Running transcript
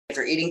if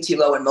you're eating too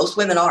low, and most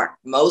women are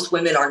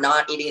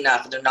not eating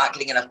enough and they're not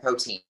getting enough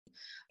protein.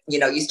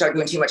 You start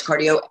doing too much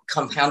cardio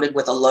compounded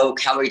with a low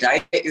calorie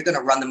diet, you're going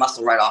to run the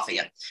muscle right off of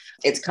you.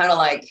 It's kind of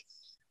like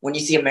when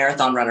you see a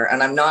marathon runner,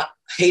 and I'm not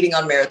hating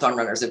on marathon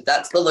runners. If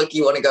that's the look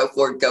you want to go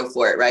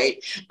for it,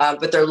 right?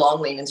 But they're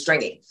long, lean, and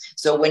stringy.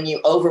 So when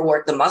you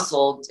overwork the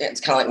muscle, it's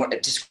kind of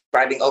like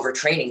describing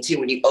overtraining too.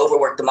 When you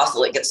overwork the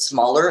muscle, it gets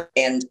smaller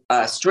and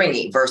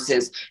stringy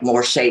versus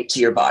more shape to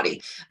your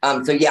body.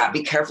 So yeah,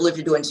 be careful if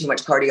you're doing too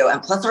much cardio.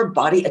 And plus our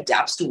body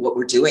adapts to what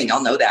we're doing.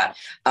 Y'all know that.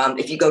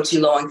 If you go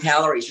too low on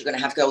calories, you're going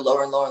to have to go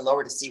lower and lower and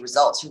lower to see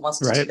results. Who wants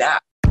to do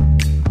that?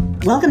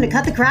 Welcome to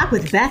Cut the Crap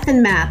with Beth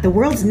and Matt, the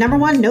world's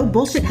 #1 no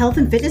bullshit health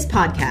and fitness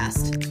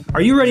podcast.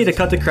 Are you ready to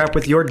cut the crap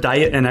with your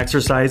diet and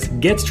exercise,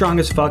 get strong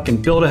as fuck,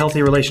 and build a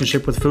healthy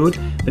relationship with food?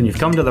 Then you've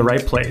come to the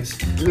right place.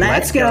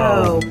 Let's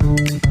go.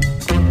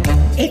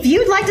 If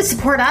you'd like to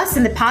support us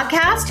in the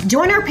podcast,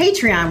 join our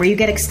Patreon where you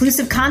get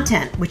exclusive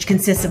content, which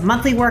consists of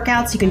monthly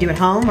workouts you can do at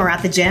home or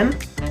at the gym,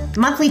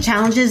 monthly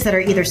challenges that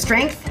are either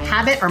strength,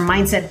 habit, or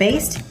mindset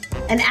based,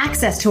 and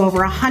access to over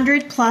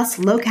 100 plus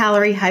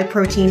low-calorie,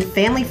 high-protein,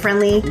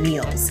 family-friendly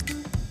meals.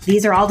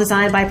 These are all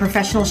designed by a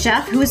professional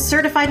chef who is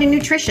certified in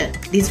nutrition.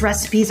 These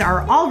recipes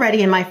are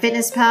already in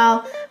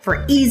MyFitnessPal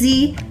for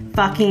easy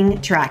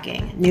fucking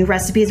tracking. New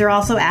recipes are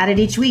also added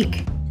each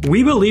week.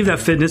 We believe that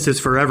fitness is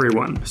for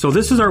everyone, so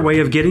this is our way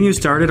of getting you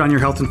started on your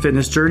health and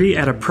fitness journey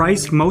at a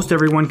price most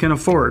everyone can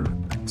afford.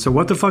 So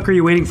what the fuck are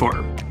you waiting for?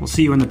 We'll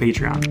see you in the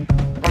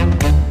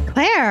Patreon.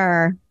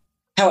 Claire.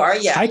 How are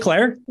you? Hi,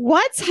 Claire.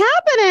 What's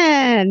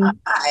happening?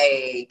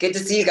 Hi. Good to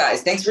see you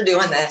guys. Thanks for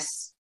doing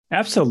this.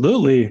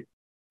 Absolutely.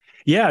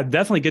 Yeah,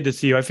 definitely good to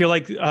see you. I feel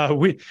like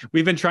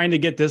we've been trying to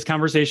get this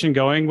conversation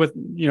going with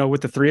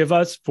the three of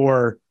us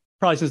for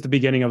probably since the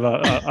beginning of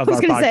our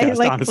podcast.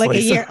 Say, honestly,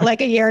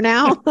 like a year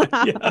now.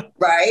 Yeah.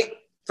 Right?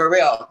 For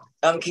real.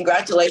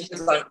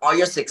 Congratulations on all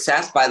your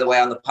success, by the way,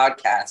 on the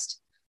podcast.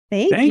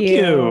 Thank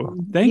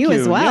you. Thank you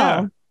as well.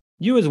 Yeah.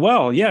 You as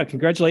well. Yeah.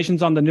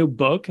 Congratulations on the new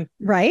book.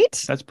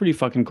 Right? That's pretty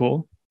fucking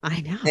cool. I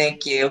know.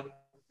 Thank you.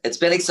 It's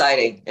been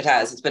exciting. It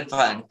has. It's been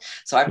fun.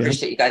 So I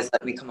appreciate you guys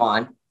letting me come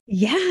on.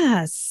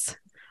 Yes.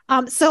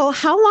 So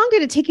how long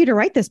did it take you to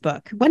write this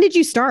book? When did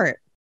you start?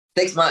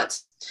 6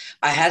 months.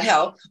 I had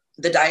help.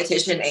 The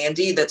dietitian,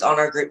 Andy, that's on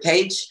our group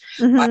page.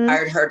 Mm-hmm. I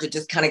hired her to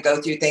just kind of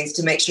go through things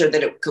to make sure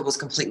that it was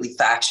completely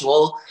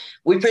factual.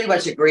 We pretty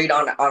much agreed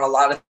on a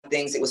lot of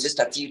things. It was just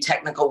a few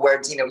technical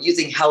words,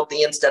 using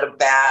healthy instead of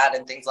bad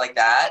and things like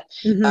that,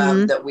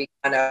 Mm-hmm. that we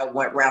kind of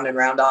went round and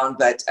round on.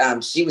 But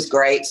she was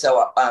great.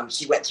 So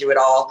she went through it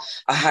all.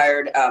 I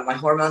hired my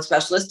hormone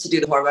specialist to do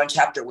the hormone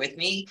chapter with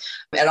me.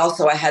 And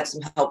also I had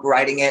some help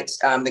writing it.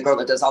 The girl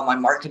that does all my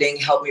marketing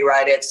helped me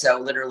write it. So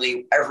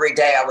literally every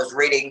day I was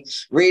reading,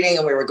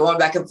 and we were going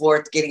back and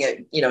forth, getting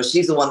it.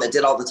 She's the one that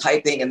did all the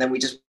typing, and then we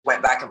just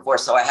went back and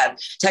forth. So I had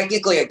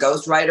technically a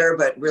ghostwriter,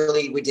 but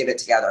really we did it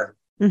together.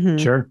 Mm-hmm.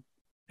 Sure.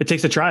 It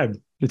takes a tribe.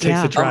 It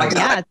takes a tribe. Oh my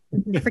God.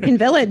 Yeah. Freaking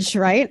village,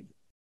 right?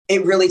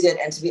 It really did.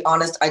 And to be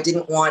honest, I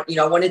didn't want,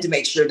 I wanted to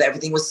make sure that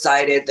everything was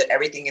cited, that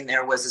everything in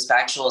there was as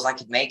factual as I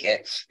could make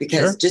it,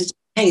 because just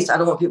in case, I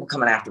don't want people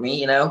coming after me,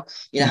 you know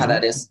how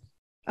that is.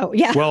 Oh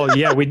yeah. Well,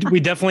 yeah, we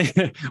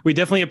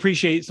definitely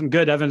appreciate some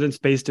good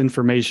evidence-based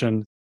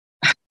information.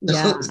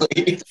 Yeah.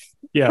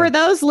 Yeah. For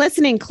those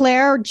listening,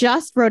 Claire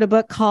just wrote a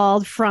book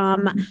called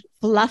From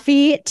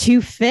Fluffy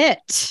to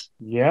Fit.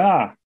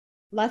 Yeah.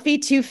 Fluffy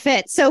to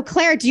Fit. So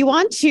Claire, do you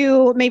want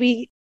to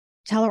maybe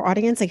tell our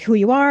audience who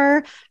you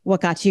are,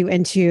 what got you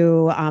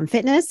into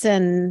fitness,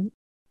 and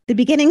the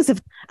beginnings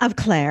of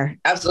Claire?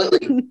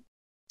 Absolutely.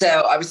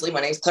 So obviously my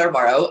name is Clare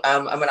Morrow.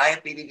 I'm an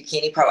IFBB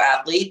Bikini Pro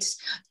athlete.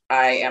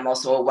 I am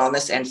also a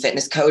wellness and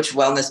fitness coach.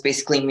 Wellness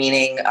basically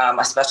meaning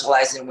I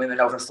specialize in women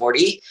over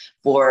 40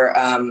 for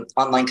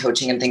online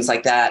coaching and things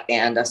like that.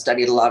 And I've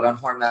studied a lot on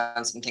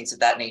hormones and things of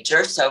that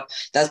nature. So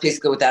that's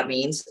basically what that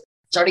means.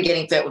 Started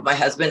getting fit with my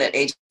husband at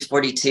age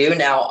 42.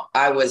 Now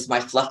I was my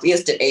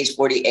fluffiest at age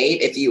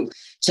 48. If you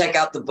check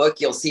out the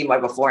book, you'll see my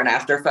before and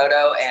after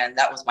photo. And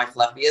that was my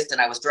fluffiest. And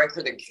I was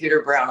drinking the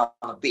computer brown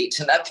on the beach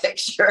in that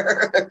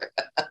picture.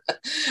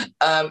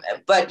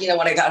 But,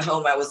 when I got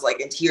home, I was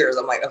like in tears.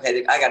 I'm like,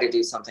 okay, I got to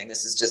do something.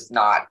 This is just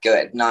not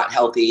good, not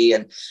healthy.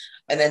 And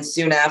then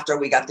soon after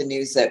we got the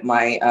news that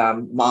my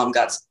mom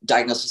got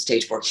diagnosed with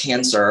stage 4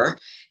 cancer.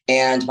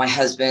 And my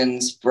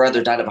husband's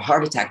brother died of a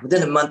heart attack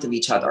within a month of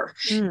each other.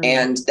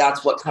 And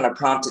that's what kind of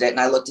prompted it. And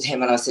I looked at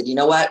him and I said, you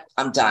know what?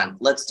 I'm done.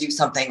 Let's do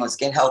something. Let's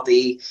get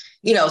healthy.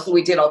 So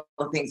we did all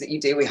the things that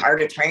you do. We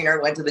hired a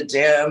trainer, went to the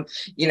gym,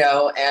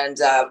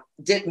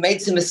 and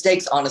made some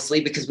mistakes, honestly,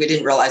 because we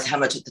didn't realize how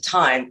much at the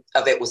time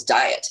of it was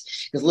diet.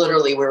 Because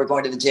literally we were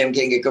going to the gym,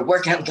 getting a good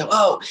workout and go,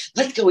 oh,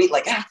 let's go eat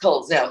like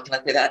assholes now. Can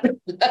I say that?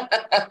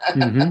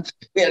 Mm-hmm.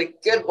 We had a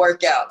good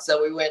workout.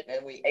 So we went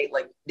and we ate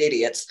like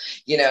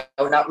idiots,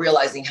 not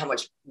realizing how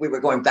much we were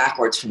going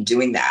backwards from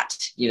doing that,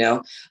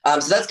 So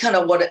that's kind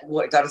of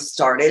what got us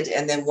started.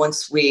 And then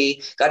once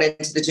we got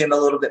into the gym a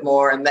little bit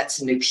more and met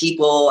some new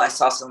people, I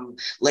saw some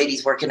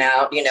ladies working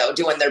out,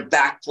 doing their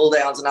back pull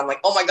downs. And I'm like,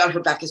 oh my God, her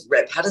back is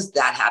ripped. How does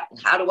that happen?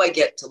 How do I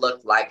get to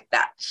look like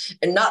that?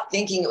 And not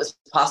thinking it was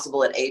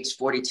possible at age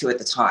 42 at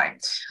the time.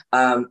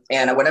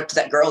 And I went up to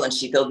that girl and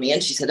she filled me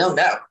in. She said, oh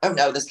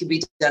no, this could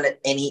be done at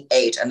any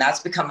age. And that's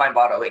become my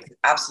motto. It can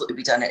absolutely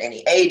be done at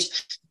any age.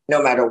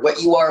 No matter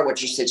what you are,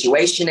 what your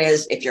situation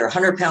is, if you're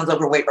 100 pounds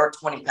overweight or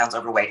 20 pounds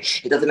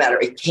overweight, it doesn't matter.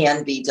 It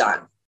can be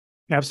done.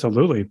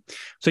 Absolutely.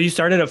 So you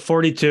started at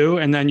 42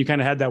 and then you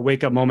kind of had that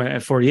wake up moment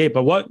at 48.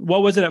 But what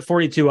was it at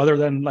 42 other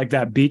than like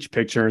that beach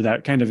picture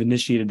that kind of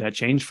initiated that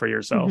change for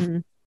yourself? Mm-hmm.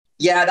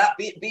 Yeah, that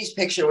beach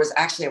picture was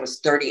actually, I was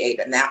 38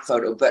 in that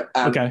photo. But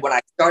when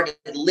I started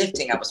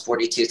lifting, I was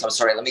 42. So I'm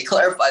sorry, let me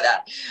clarify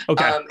that.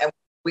 Okay. And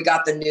we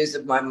got the news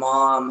of my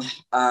mom.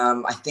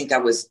 I think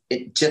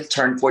it just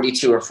turned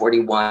 42 or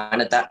 41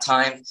 at that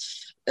time.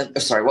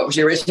 Sorry, what was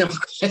your original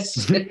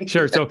question?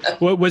 Sure. So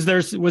was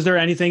there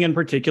anything in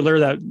particular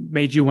that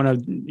made you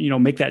want to,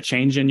 make that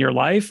change in your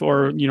life,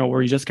 or,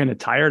 were you just kind of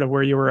tired of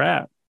where you were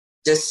at?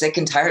 Just sick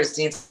and tired of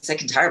staying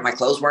sick and tired. My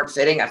clothes weren't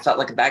fitting. I felt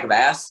like a bag of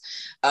ass.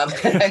 I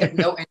had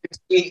no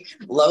energy,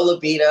 low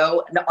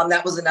libido. And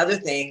that was another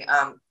thing.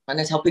 And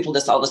I tell people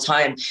this all the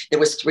time. There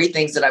was 3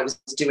 things that I was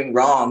doing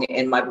wrong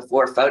in my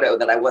before photo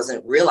that I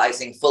wasn't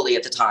realizing fully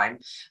at the time.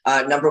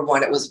 Number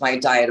 1, it was my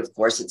diet. Of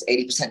course, it's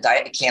 80%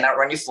 diet. You can't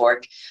outrun your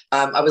fork.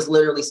 I was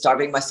literally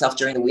starving myself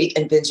during the week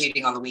and binge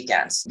eating on the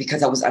weekends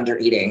because I was under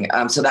eating.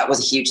 So that was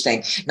a huge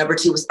thing. Number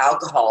 2 was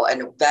alcohol.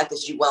 And Beth,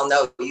 as you well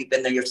know, you've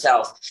been there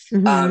yourself.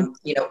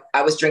 Mm-hmm.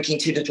 I was drinking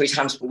 2 to 3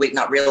 times per week,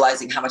 not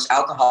realizing how much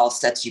alcohol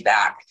sets you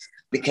back,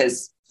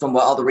 because from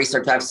all the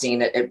research I've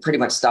seen, it pretty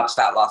much stops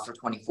fat loss for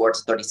 24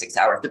 to 36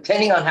 hours,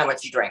 depending on how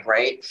much you drink,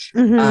 right?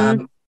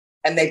 Mm-hmm.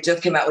 And they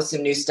just came out with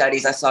some new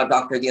studies. I saw a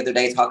doctor the other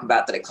day talk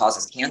about that it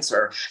causes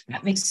cancer.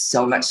 That makes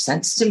so much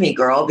sense to me,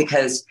 girl,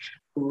 because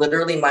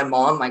literally my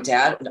mom, my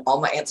dad, and all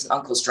my aunts and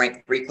uncles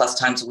drank 3+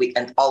 times a week,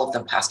 and all of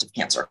them passed of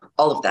cancer,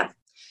 all of them.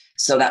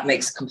 So that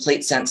makes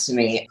complete sense to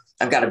me.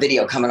 I've got a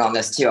video coming on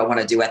this too. I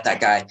want to duet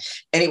that guy.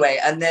 Anyway,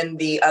 and then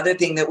the other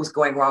thing that was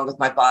going wrong with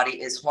my body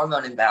is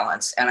hormone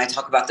imbalance. And I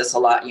talk about this a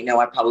lot.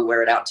 I probably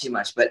wear it out too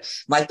much, but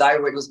my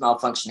thyroid was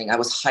malfunctioning. I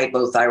was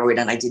hypothyroid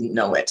and I didn't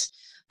know it.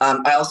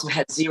 I also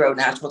had 0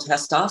 natural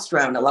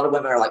testosterone. A lot of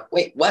women are like,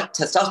 wait, what?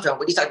 Testosterone?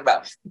 What are you talking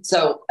about?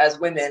 So as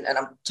women, and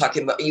I'm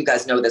talking about, you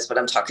guys know this, but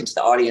I'm talking to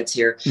the audience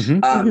here.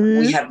 Mm-hmm.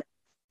 We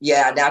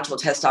have natural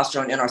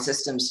testosterone in our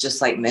systems,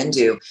 just like men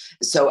do.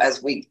 So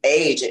as we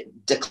age,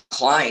 it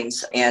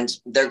declines, and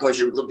there goes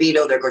your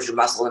libido, there goes your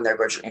muscle, and there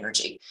goes your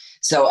energy.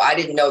 So I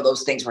didn't know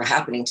those things were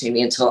happening to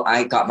me until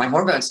I got my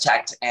hormones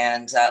checked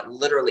and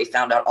literally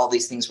found out all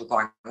these things were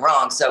going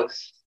wrong. So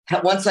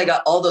once I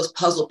got all those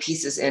puzzle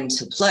pieces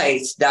into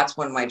place, that's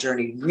when my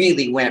journey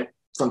really went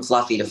from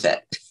fluffy to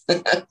fit.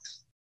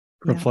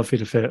 From fluffy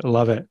to fit.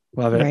 Love it.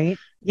 Love it. Right.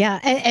 Yeah.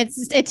 And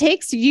it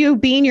takes you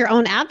being your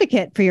own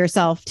advocate for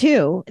yourself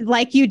too.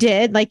 Like you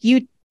did, like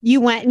you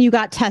went and you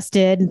got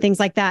tested and things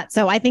like that.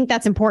 So I think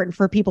that's important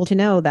for people to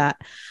know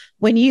that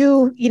when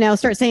you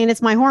start saying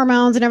it's my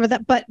hormones and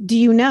everything, but do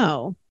you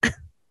know?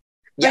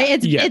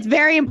 Right? It's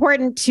very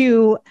important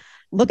to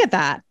look at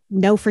that.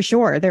 Know for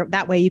sure.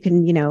 That way you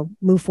can,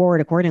 move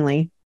forward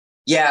accordingly.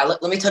 Yeah.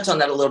 Let me touch on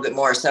that a little bit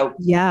more. So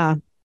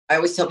I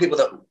always tell people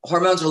that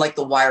hormones are like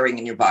the wiring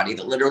in your body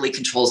that literally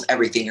controls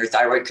everything. Your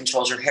thyroid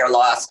controls your hair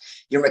loss,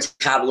 your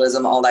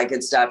metabolism, all that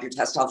good stuff. Your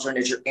testosterone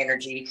is your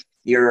energy,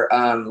 your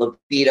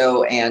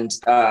libido, and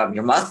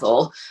your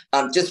muscle.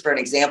 Just for an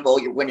example,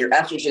 when your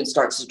estrogen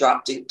starts to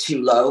drop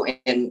too low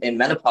in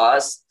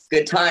menopause,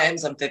 good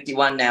times, I'm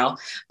 51 now,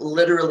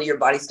 literally your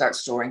body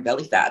starts storing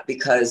belly fat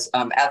because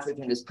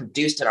estrogen is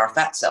produced in our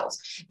fat cells.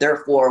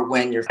 Therefore,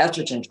 when your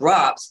estrogen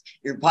drops,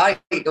 your body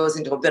goes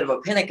into a bit of a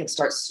panic and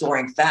starts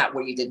storing fat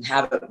where you didn't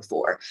have it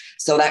before.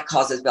 So that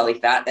causes belly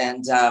fat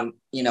and,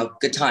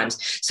 good times.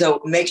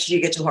 So make sure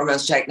you get your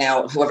hormones checked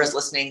now. Whoever's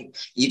listening,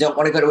 you don't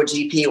want to go to a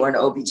GP or an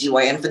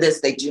OBGYN for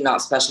this. They do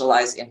not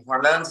specialize in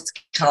hormones. It's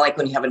kind of like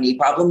when you have a knee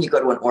problem, you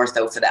go to an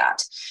ortho for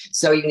that.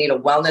 So you need a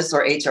wellness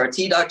or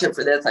HRT doctor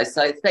for this. I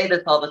say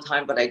this all the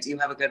time, but I do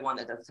have a good one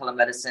that does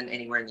telemedicine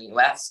anywhere in the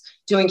US,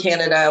 2 in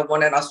Canada,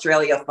 1 in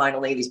Australia,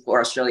 finally, these poor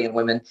Australian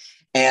women,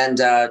 and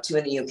 2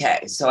 in the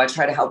UK. So I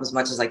try to help as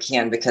much as I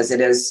can because it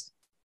is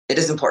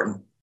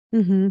important.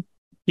 Mm-hmm.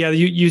 Yeah,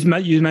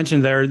 you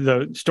mentioned there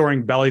the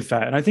storing belly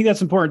fat. And I think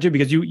that's important too,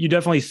 because you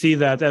definitely see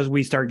that as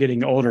we start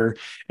getting older,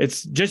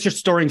 it's just you're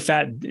storing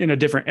fat in a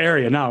different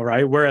area now,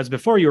 right? Whereas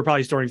before you were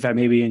probably storing fat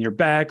maybe in your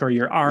back or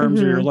your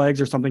arms or your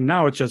legs or something.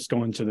 Now it's just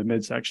going to the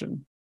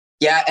midsection.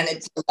 Yeah. And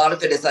a lot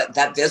of it is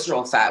that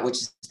visceral fat, which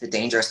is the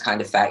dangerous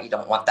kind of fat. You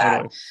don't want that.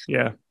 Totally.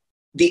 Yeah.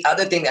 The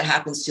other thing that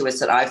happens to us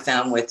that I've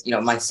found with,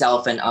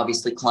 myself and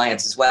obviously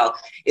clients as well,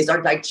 is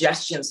our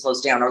digestion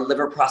slows down. Our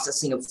liver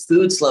processing of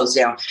food slows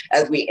down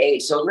as we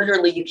age. So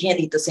literally you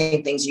can't eat the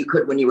same things you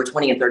could when you were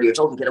 20 and 30 years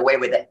old and get away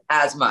with it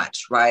as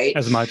much, right?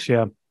 As much,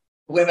 yeah.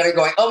 Women are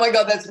going, oh my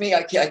God, that's me.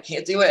 I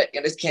can't do it.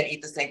 I just can't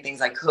eat the same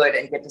things I could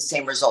and get the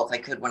same results I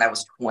could when I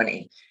was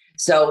 20.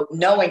 So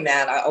knowing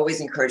that, I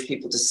always encourage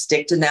people to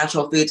stick to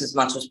natural foods as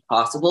much as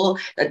possible.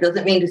 That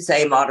doesn't mean to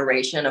say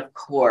moderation, of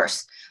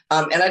course.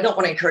 And I don't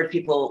want to encourage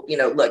people,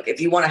 look,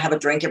 if you want to have a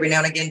drink every now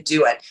and again,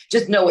 do it.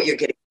 Just know what you're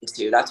getting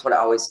into. That's what I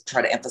always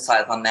try to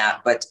emphasize on that.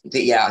 But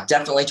yeah,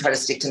 definitely try to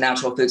stick to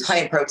natural foods, high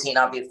in protein,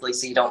 obviously,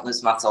 so you don't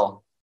lose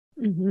muscle.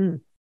 Mm-hmm.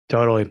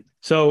 Totally.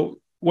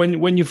 So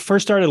when you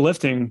first started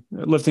lifting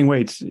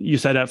weights, you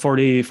said at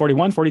 40,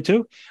 41,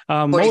 42?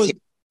 42.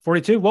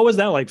 42. What was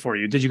that like for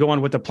you? Did you go on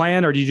with a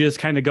plan, or did you just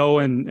kind of go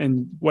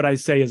and what I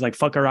say is like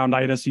fuck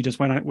around-itis? You just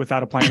went on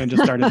without a plan and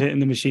just started hitting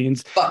the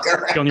machines,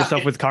 killing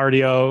yourself with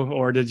cardio,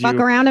 or did you fuck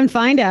around and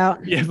find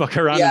out? Yeah, fuck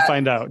around and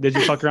find out. Did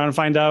you fuck around and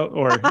find out,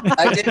 or?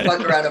 I did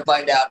fuck around and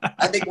find out.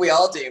 I think we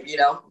all do.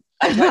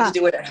 I tried to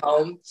do it at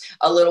home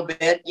a little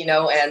bit,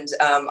 and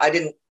I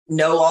didn't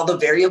know all the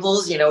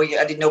variables. I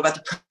didn't know about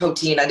the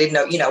protein. I didn't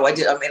know,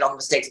 I made all the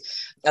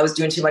mistakes. I was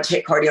doing too much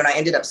HIIT cardio and I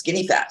ended up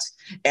skinny fat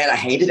and I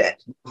hated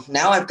it.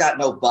 Now I've got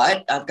no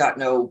butt. I've got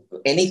no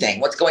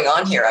anything. What's going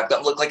on here?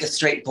 look like a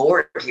straight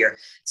board here.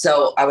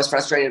 So I was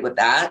frustrated with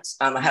that.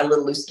 I had a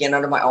little loose skin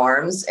under my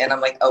arms and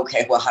I'm like,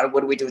 okay, well,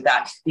 what do we do with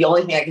that? The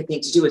only thing I could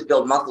think to do is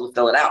build muscle to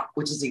fill it out,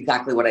 which is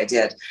exactly what I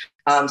did.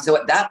 So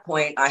at that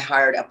point, I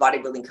hired a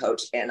bodybuilding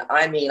coach. And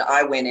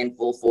I went in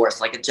full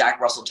force, like a Jack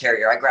Russell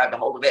Terrier. I grabbed a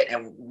hold of it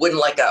and wouldn't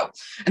let go.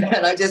 And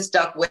I just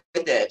stuck with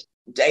it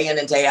day in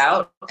and day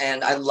out.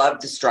 And I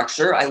loved the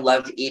structure. I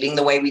loved eating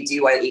the way we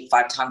do. I eat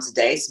 5 times a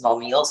day, small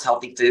meals,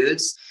 healthy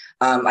foods.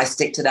 I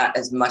stick to that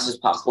as much as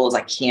possible as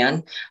I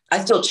can.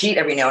 I still cheat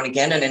every now and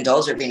again and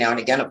indulge every now and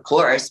again, of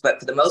course. But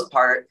for the most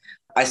part,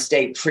 I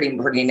stay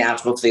pretty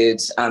natural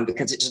foods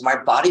because it's just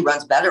my body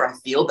runs better. I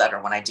feel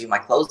better when I do my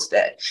clothes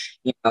fit.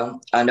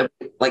 Nobody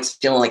likes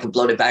feeling like a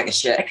bloated bag of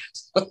shit.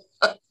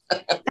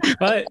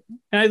 But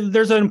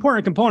there's an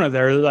important component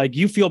there. Like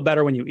you feel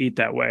better when you eat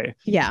that way.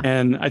 Yeah.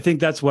 And I think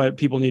that's what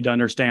people need to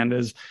understand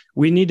is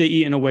we need to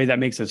eat in a way that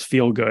makes us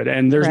feel good.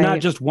 And there's not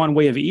just one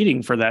way of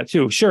eating for that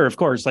too. Sure. Of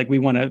course, like we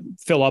want to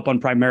fill up on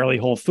primarily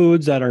whole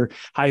foods that are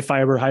high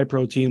fiber, high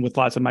protein with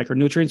lots of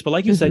micronutrients. But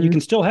like you said, you can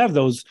still have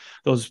those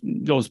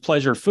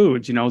pleasure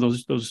foods,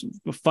 those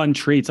fun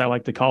treats, I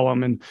like to call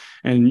them. And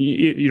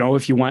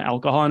if you want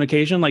alcohol on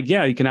occasion, like,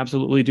 yeah, you can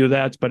absolutely do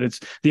that. But it's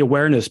the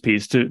awareness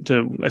piece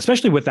to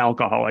especially with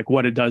alcohol, like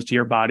what it does to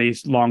your body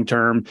long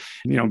term,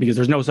 because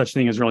there's no such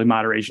thing as really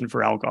moderation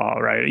for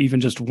alcohol, right? Even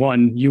just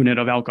 1 unit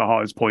of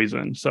alcohol is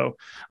poison. So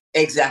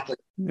exactly.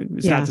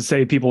 It's not to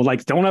say people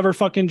like don't ever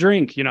fucking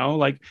drink,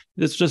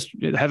 it's just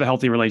have a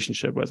healthy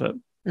relationship with it.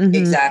 Mm-hmm.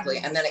 Exactly.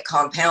 And then it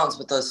compounds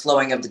with the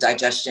slowing of the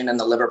digestion and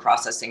the liver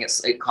processing.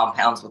 It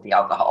compounds with the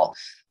alcohol,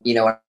 and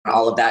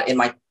all of that. In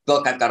my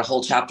book, I've got a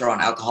whole chapter on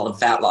alcohol and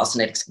fat loss,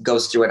 and it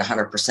goes through it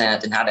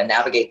 100% and how to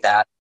navigate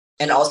that.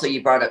 And also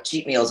you brought up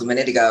cheat meals a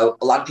minute ago.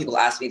 A lot of people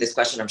ask me this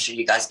question. I'm sure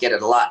you guys get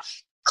it a lot.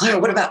 Claire,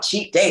 what about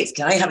cheat days?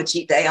 Can I have a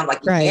cheat day? I'm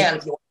like, you can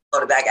if you want to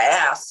bloat a bag of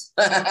ass.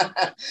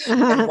 If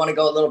you want to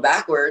go a little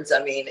backwards,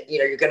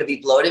 you're going to be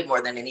bloated more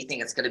than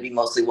anything. It's going to be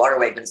mostly water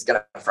weight, but it's going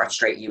to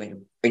frustrate you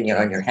and bring you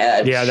on your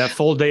head. Yeah, that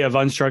full day of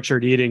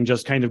unstructured eating,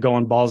 just kind of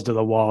going balls to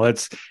the wall.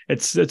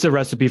 It's a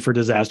recipe for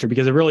disaster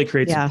because it really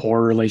creates a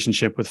poor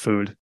relationship with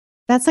food.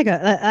 That's like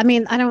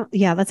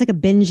that's like a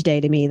binge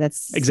day to me.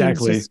 That's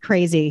exactly just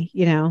crazy,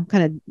 kind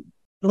of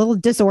a little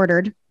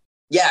disordered.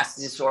 Yes,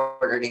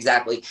 disordered.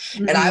 Exactly.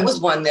 Mm-hmm. And I was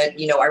one that,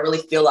 I really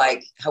feel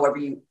like however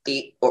you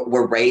eat or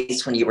were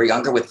raised when you were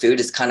younger with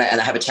food is kind of,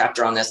 and I have a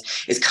chapter on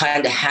this, is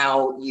kind of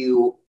how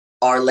you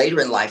are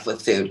later in life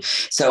with food.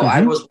 So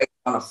I was raised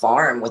on a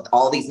farm with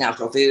all these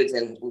natural foods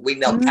and we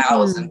milked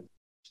cows and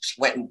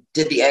went and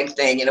did the egg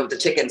thing, with the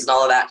chickens and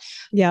all of that.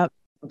 Yep.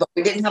 But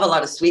we didn't have a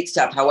lot of sweet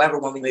stuff. However,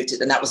 when we moved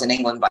to, and that was in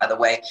England, by the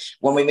way,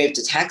 when we moved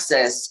to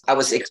Texas, I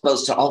was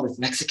exposed to all this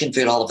Mexican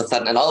food all of a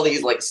sudden and all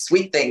these like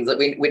sweet things that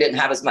we didn't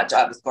have as much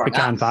of as growing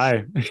up. Pecan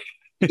pie.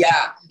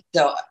 Yeah.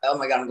 So, oh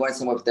my God, I'm going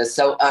somewhere with this.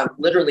 So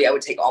literally I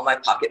would take all my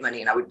pocket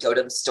money and I would go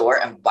to the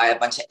store and buy a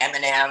bunch of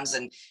M&Ms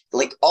and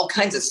like all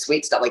kinds of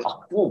sweet stuff, like a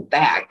whole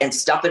bag and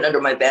stuff it under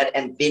my bed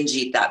and binge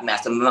eat that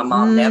mess. And my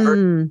mom never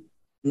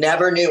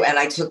knew. And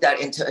I took that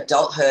into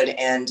adulthood.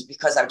 And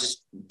because I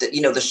just,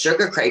 the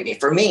sugar craving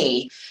for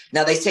me,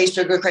 now they say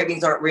sugar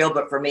cravings aren't real,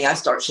 but for me, I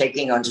start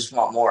shaking on just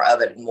want more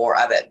of it and more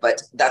of it.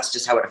 But that's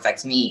just how it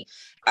affects me.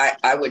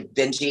 I would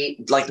binge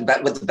eat like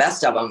with the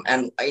best of them.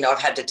 And, I've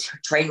had to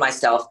train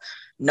myself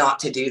not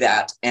to do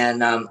that.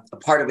 And a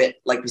part of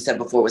it, like we said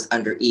before, was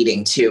under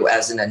eating too,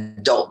 as an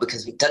adult,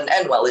 because it doesn't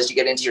end well as you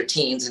get into your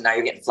teens and now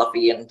you're getting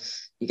fluffy and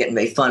you're getting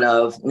made fun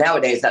of.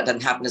 Nowadays, that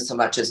doesn't happen so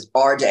much as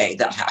our day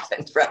that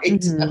happened, right?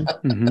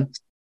 Mm-hmm.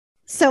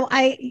 So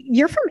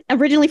you're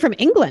originally from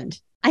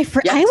England. I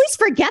always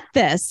forget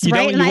this,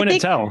 right? You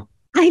wouldn't tell.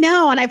 I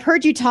know. And I've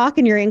heard you talk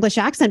in your English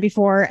accent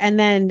before, and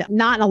then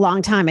not in a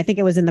long time. I think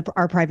it was in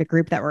our private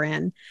group that we're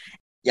in.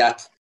 Yeah.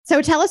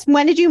 So tell us,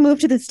 when did you move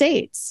to the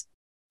States?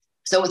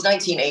 So it was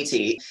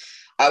 1980.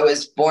 I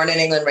was born in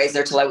England, raised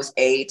there till I was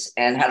 8,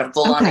 and had a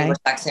full-on English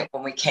accent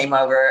when we came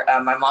over.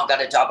 My mom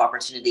got a job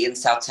opportunity in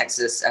South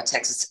Texas,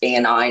 Texas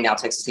A&I, now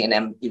Texas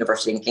A&M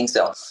University in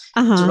Kingsville,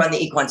 to run the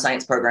equine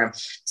science program.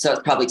 So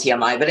it's probably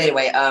TMI. But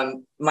anyway,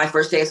 my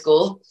first day of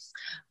school,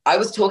 I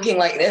was talking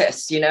like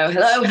this,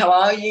 hello, how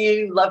are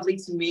you? Lovely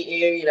to meet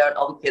you. And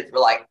all the kids were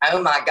like,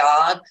 oh my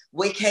God,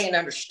 we can't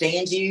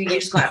understand you. You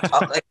just gonna have to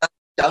talk like that.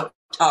 Don't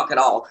talk at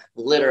all.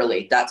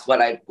 Literally, that's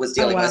what I was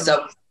dealing with.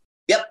 So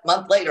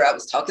month later, I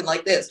was talking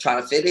like this,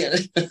 trying to fit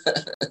in.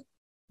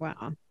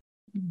 Wow.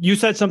 You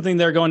said something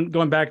there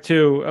going back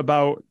to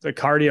about the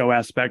cardio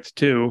aspect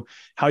too,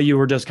 how you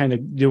were just kind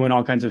of doing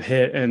all kinds of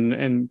HIIT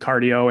and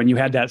cardio, and you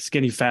had that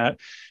skinny fat,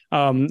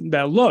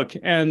 that look.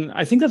 And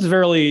I think that's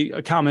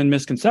a common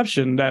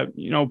misconception that,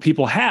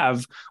 people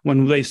have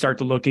when they start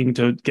to looking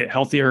to get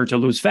healthier, to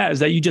lose fat, is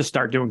that you just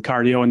start doing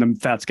cardio and the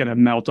fat's going to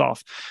melt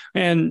off.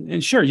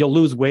 And sure, you'll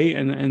lose weight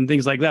and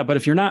things like that. But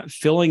if you're not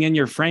filling in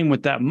your frame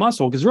with that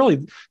muscle, because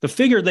really the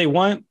figure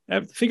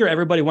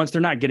everybody wants,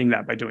 they're not getting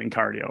that by doing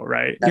cardio,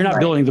 right? You're not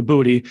building the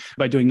booty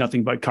by doing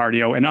nothing but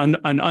cardio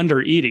and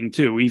under eating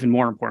too, even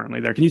more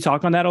importantly there. Can you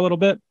talk on that a little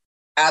bit?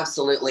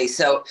 Absolutely.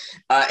 So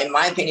in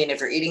my opinion, if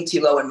you're eating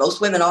too low, and most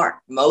women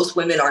are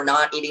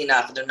not eating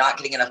enough, and they're not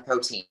getting enough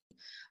protein.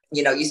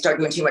 You start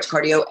doing too much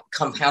cardio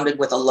compounded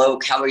with a low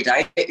calorie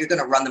diet, you're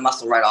going to run the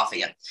muscle right off of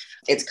you.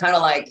 It's kind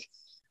of like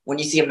when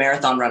you see a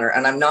marathon runner,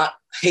 and I'm not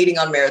hating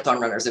on marathon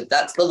runners. If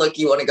that's the look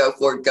you want to go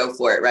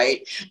for it,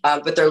 right?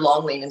 But they're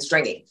long, lean, and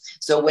stringy.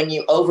 So when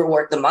you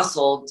overwork the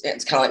muscle,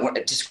 it's kind of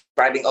like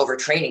describing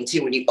overtraining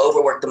too. When you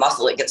overwork the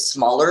muscle, it gets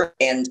smaller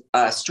and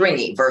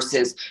stringy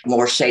versus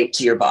more shape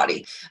to your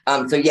body.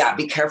 So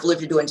be careful if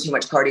you're doing too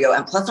much cardio.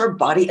 And plus, our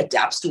body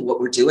adapts to what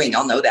we're doing.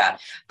 Y'all know that.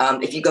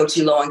 If you go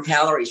too low on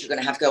calories, you're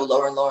going to have to go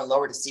lower and lower and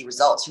lower to see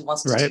results. Who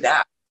wants to do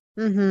that?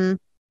 Mm-hmm.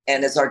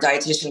 And as our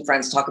dietitian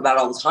friends talk about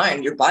all the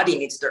time, your body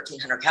needs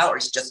 1,300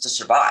 calories just to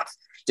survive,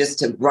 just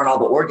to run all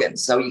the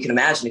organs. So you can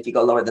imagine if you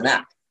go lower than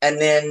that. And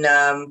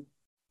then,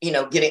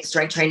 getting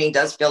strength training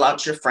does fill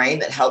out your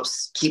frame. It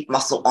helps keep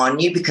muscle on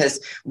you, because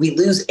we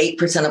lose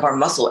 8% of our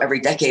muscle every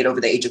decade over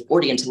the age of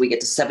 40 until we get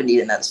to 70,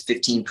 and that's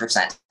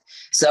 15%.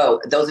 So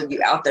those of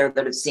you out there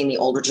that have seen the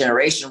older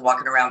generation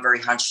walking around very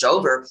hunched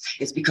over,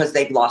 it's because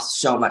they've lost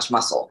so much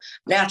muscle.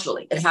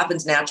 Naturally, it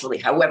happens naturally.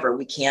 However,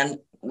 we can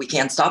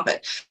stop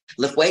it.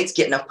 Lift weights,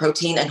 get enough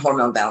protein and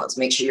hormone balance.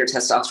 Make sure your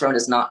testosterone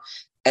is not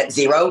at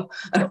 0,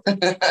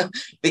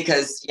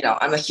 because,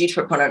 I'm a huge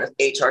proponent of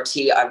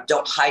HRT. I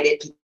don't hide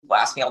it. People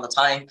ask me all the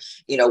time,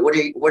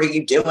 what are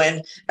you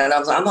doing? And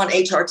I'm on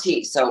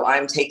HRT. So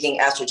I'm taking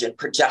estrogen,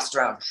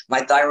 progesterone.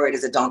 My thyroid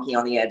is a donkey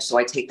on the edge. So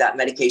I take that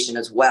medication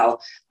as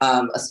well.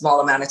 A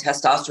small amount of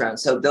testosterone.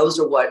 So those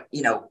are what,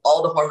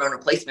 all the hormone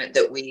replacement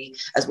that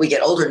as we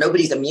get older,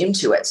 nobody's immune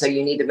to it. So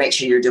you need to make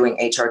sure you're doing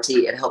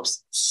HRT. It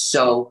helps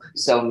so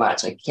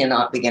much. I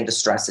cannot begin to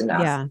stress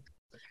enough. Yeah.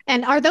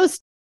 And are those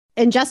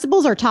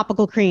ingestibles or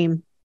topical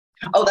cream?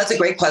 Oh, that's a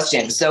great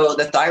question. So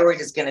the thyroid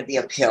is going to be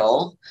a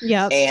pill.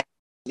 Yeah. And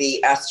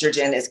the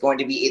estrogen is going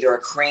to be either a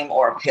cream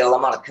or a pill.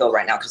 I'm on a pill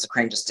right now because the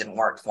cream just didn't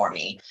work for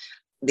me.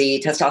 The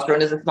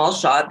testosterone is a small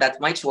shot. That's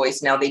my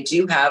choice. Now they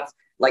do have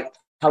like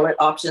pellet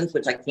options,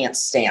 which I can't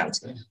stand.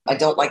 I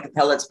don't like the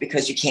pellets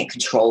because you can't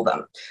control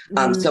them.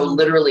 So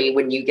literally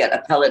when you get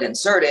a pellet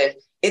inserted,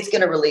 it's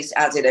going to release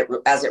as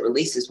it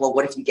releases. Well,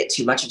 what if you get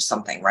too much of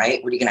something,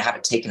 right? What are you going to have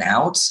it taken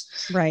out?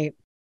 Right.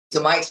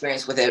 So my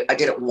experience with it, I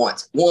did it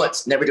once,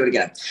 never do it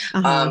again.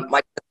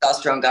 My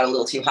testosterone got a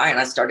little too high and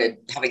I started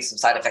having some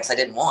side effects I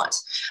didn't want.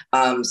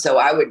 So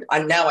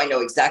now I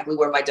know exactly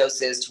where my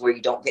dose is to where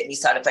you don't get any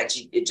side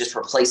effects. It just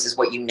replaces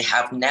what you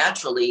have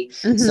naturally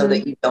so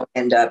that you don't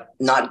end up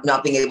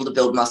not being able to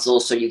build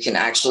muscle. So you can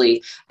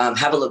actually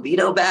have a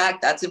libido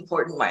back. That's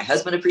important. My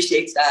husband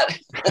appreciates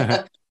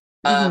that.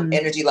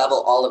 Energy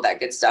level, all of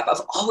that good stuff.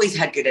 I've always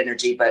had good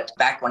energy, but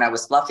back when I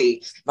was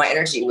fluffy, my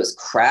energy was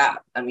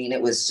crap. I mean,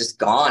 it was just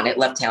gone. It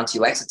left town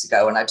 2 exits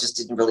ago, and I just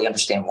didn't really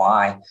understand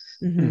why.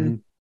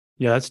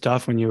 Yeah, that's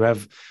tough when you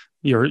have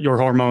your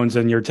hormones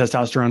and your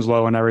testosterone's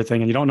low and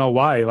everything, and you don't know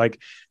why.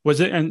 Like, was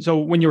it? And so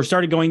when you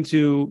started going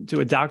to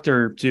a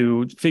doctor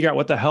to figure out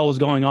what the hell was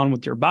going on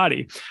with your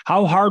body,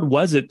 how hard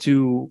was it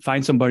to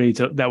find somebody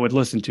that would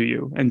listen to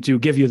you and to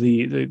give you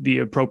the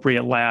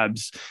appropriate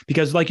labs?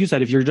 Because like you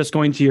said, if you're just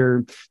going to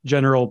your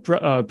general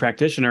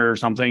practitioner or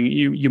something,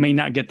 you may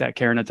not get that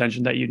care and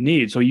attention that you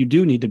need. So you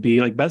do need to be,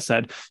 like Beth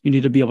said, you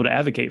need to be able to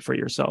advocate for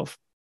yourself.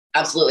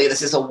 Absolutely.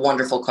 This is a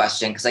wonderful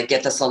question because I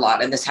get this a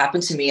lot. And this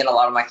happened to me and a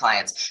lot of my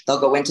clients. They'll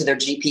go into their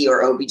GP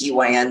or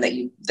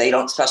OBGYN they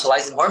don't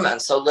specialize in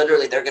hormones. So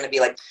literally they're going to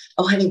be like,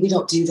 oh, honey, we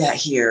don't do that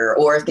here.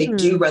 Or if they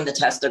do run the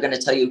test, they're going to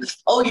tell you,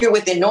 oh, you're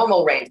within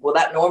normal range. Well,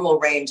 that normal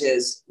range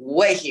is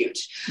way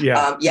huge.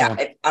 I'm going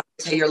to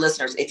tell your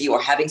listeners, if you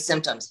are having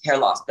symptoms, hair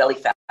loss, belly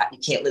fat, you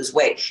can't lose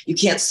weight, you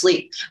can't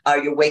sleep,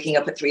 you're waking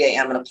up at 3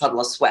 a.m. in a puddle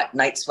of sweat,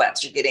 night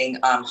sweats, you're getting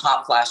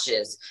hot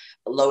flashes,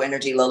 low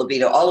energy, low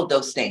libido, all of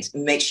those things.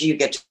 Make sure you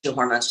get your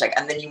hormones checked.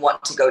 And then you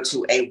want to go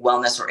to a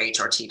wellness or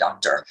HRT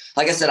doctor.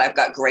 Like I said, I've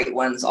got great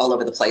ones all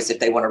over the place if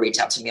they want to reach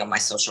out to me on my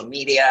social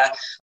media.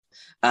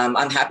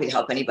 I'm happy to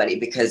help anybody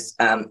because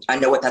I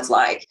know what that's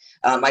like.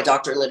 My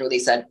doctor literally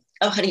said,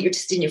 oh, honey, you're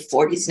just in your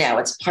 40s now.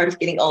 It's part of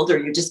getting older.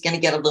 You're just going to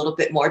get a little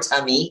bit more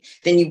tummy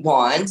than you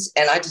want.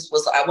 And I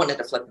wanted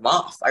to flip him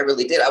off. I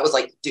really did. I was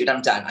like, dude,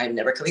 I'm done. I'm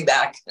never coming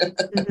back.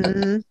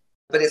 Mm-hmm.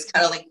 But it's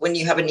kind of like when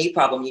you have a knee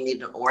problem, you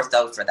need an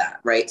ortho for that,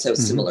 right? So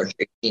similar,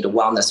 you need a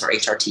wellness or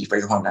HRT for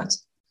your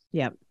hormones.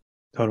 Yep.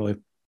 Totally.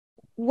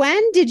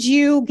 When did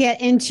you get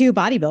into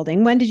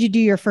bodybuilding? When did you do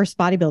your first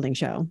bodybuilding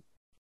show?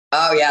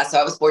 Oh, yeah. So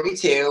I was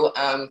 42.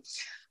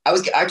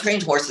 I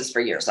trained horses for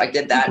years. I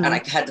did that and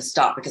I had to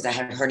stop because I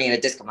had a herniated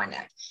disc in my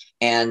neck.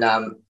 And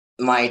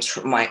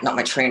not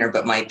my trainer,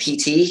 but my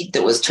PT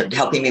that was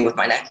helping me with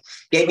my neck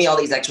gave me all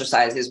these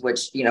exercises,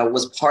 which,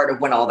 was part of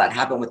when all that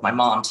happened with my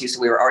mom too. So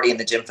we were already in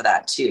the gym for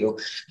that too.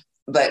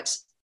 But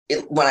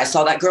when I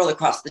saw that girl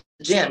across the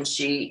gym,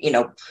 she,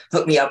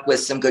 hooked me up with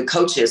some good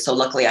coaches. So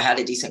luckily I had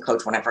a decent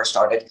coach when I first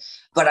started,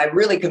 but I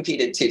really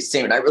competed too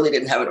soon. I really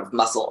didn't have enough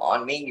muscle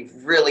on me.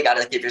 You've really got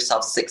to give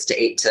yourself 6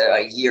 to 8 to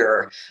a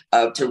year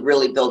to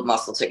really build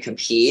muscle to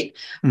compete.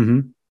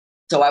 Mm-hmm.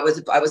 So I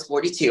was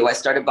 42. I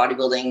started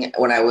bodybuilding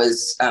when I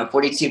was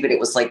 42, but it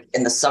was like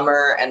in the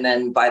summer. And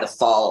then by the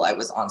fall, I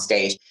was on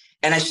stage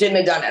and I shouldn't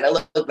have done it. I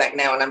look back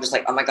now and I'm just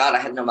like, oh my God, I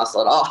had no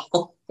muscle at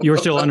all. You were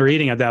still under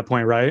eating at that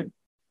point, right?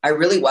 I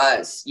really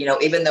was,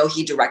 even though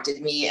he directed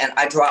me and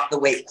I dropped the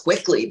weight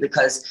quickly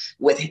because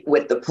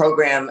with the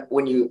program,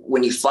 when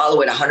you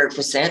follow it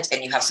 100%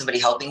 and you have somebody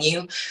helping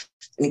you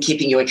and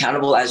keeping you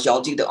accountable as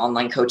y'all do the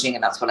online coaching.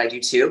 And that's what I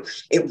do too.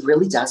 It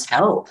really does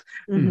help.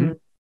 Mm-hmm.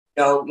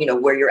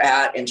 Where you're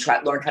at and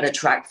learn how to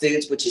track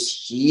foods, which is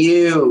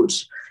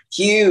huge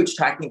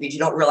tracking foods. You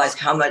don't realize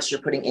how much you're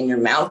putting in your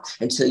mouth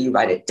until you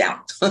write it down.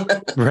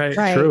 Right.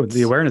 True.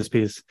 The awareness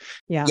piece.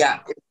 Yeah. Yeah.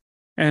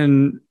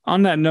 And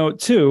on that note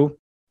too,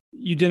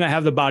 you didn't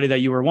have the body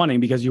that you were wanting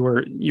because you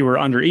were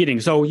under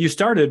eating. So you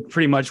started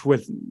pretty much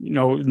with,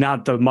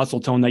 not the muscle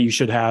tone that you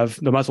should have,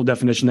 the muscle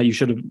definition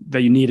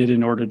that you needed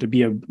in order to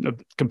be a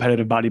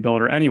competitive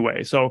bodybuilder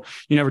anyway. So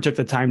you never took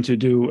the time to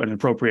do an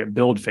appropriate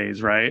build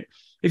phase, right?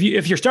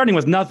 If you're starting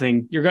with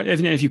nothing,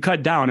 if you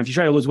cut down, if you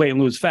try to lose weight and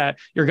lose fat,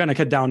 you're going to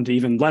cut down to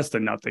even less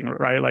than nothing,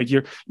 right? Like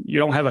you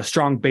don't have a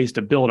strong base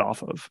to build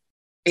off of.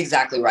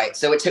 Exactly right.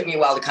 So it took me a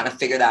while to kind of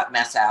figure that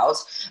mess out.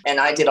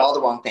 And I did all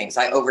the wrong things.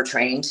 I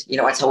overtrained.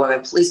 I tell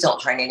women, please don't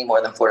train any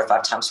more than 4 to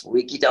 5 times per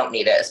week. You don't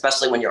need it,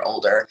 especially when you're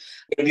older.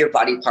 Give your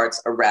body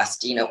parts a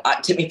rest.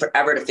 It took me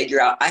forever to figure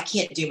out I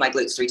can't do my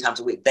glutes 3 times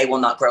a week. They will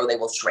not grow. They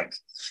will shrink.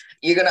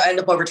 You're going to end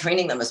up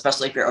overtraining them,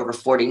 especially if you're over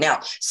 40. Now,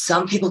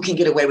 some people can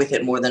get away with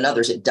it more than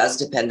others. It does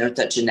depend. There's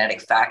that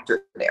genetic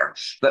factor there.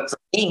 But for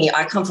me,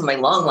 I come from a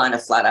long line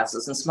of flat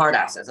asses and smart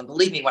asses. And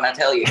believe me when I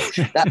tell you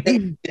that they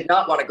did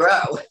not want to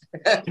grow.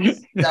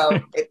 So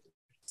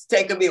it's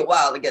taken me a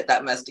while to get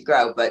that mess to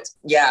grow. But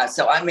yeah,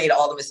 so I made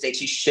all the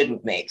mistakes you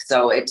shouldn't make.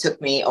 So it took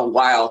me a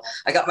while.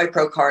 I got my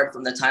pro card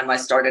from the time I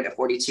started at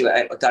 42.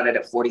 I got it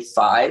at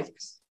 45.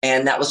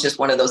 And that was just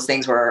one of those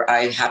things where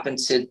I happened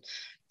to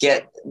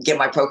get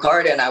my pro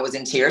card and I was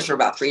in tears for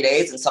about 3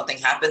 days and something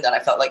happened that I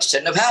felt like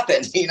shouldn't have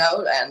happened,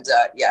 and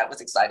it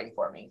was exciting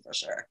for me for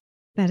sure.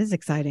 That is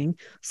exciting.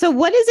 So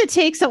what does it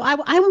take? So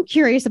I'm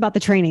curious about the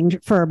training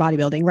for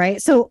bodybuilding,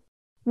 right? So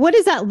what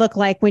does that look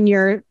like when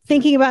you're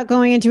thinking about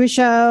going into a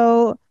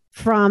show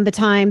from the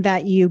time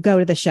that you go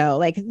to the show?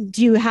 Like,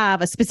 do you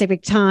have a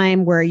specific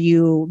time where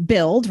you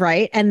build,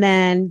 right? And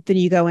then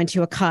you go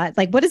into a cut?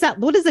 Like, what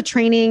does the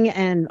training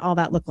and all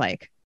that look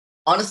like?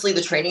 Honestly,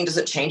 the training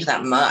doesn't change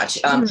that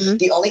much.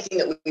 The only thing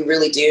that we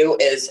really do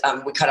is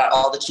we cut out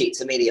all the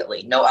cheats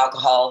immediately. No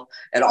alcohol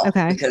at all,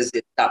 because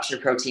it stops your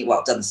protein.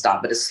 Well, it doesn't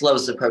stop, but it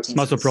slows the protein.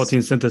 Muscle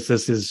protein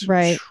synthesis is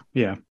right.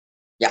 Yeah,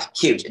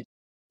 huge. It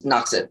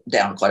knocks it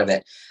down quite a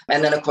bit.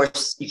 And then, of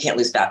course, you can't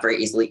lose fat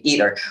very easily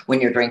either when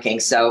you're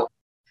drinking. So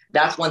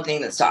that's one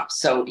thing that stops.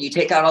 So you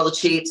take out all the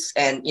cheats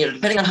and,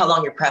 depending on how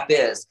long your prep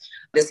is.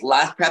 This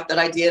last prep that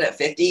I did at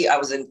 50, I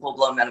was in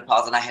full-blown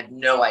menopause and I had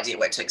no idea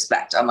what to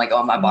expect. I'm like,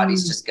 oh, my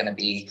body's just going to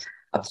be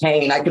a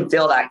pain. I can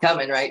feel that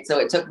coming, right? So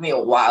it took me a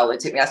while.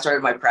 I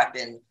started my prep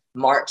in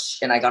March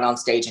and I got on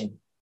stage in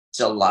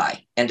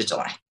end of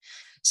July.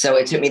 So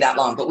it took me that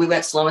long, but we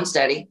went slow and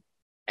steady.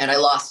 And I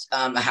lost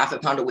a half a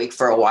pound a week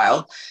for a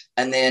while.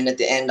 And then at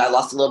the end, I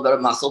lost a little bit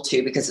of muscle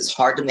too, because it's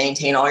hard to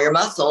maintain all your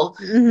muscle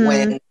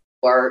when,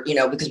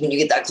 because when you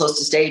get that close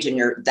to stage and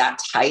you're that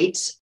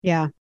tight.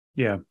 Yeah.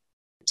 Yeah.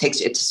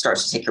 It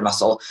starts to take your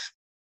muscle.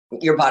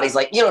 Your body's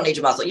like, you don't need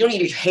your muscle. You don't need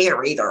your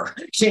hair either.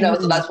 So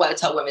that's why I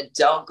tell women,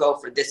 don't go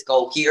for this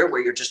goal here where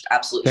you're just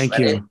absolutely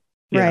shredded.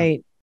 Yeah.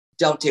 Right.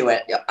 Don't do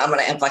it.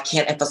 I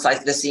can't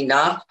emphasize this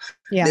enough.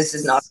 Yes. This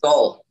is not a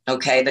goal.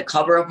 Okay. The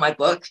cover of my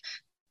book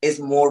is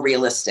more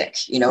realistic.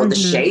 The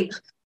shape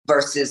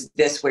versus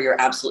this where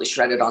you're absolutely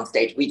shredded on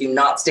stage. We do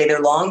not stay there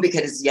long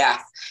because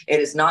yes, it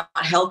is not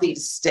healthy to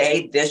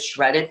stay this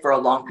shredded for a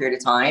long period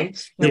of time.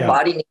 Your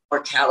body needs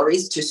more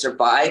calories to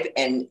survive.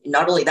 And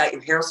not only that,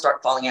 your hair will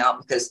start falling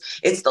out because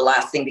it's the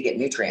last thing to get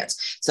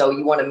nutrients. So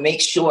you want to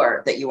make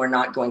sure that you are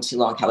not going too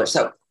long calories.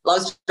 So long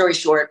story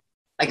short,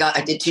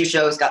 I did 2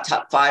 shows, got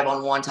top 5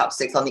 on one, top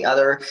 6 on the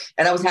other.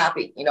 And I was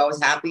happy. I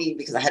was happy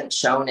because I hadn't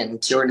shown in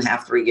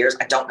 2.5, 3 years.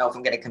 I don't know if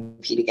I'm going to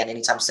compete again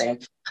anytime soon.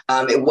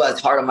 It was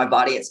hard on my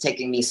body. It's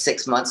taking me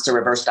 6 months to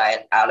reverse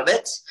diet out of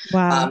it.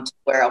 Wow. To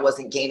where I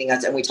wasn't gaining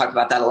us. And we talk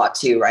about that a lot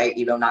too, right?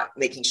 Not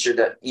making sure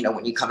that,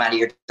 when you come out of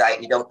your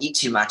diet, you don't eat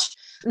too much.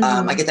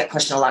 I get that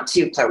question a lot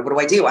too, Claire.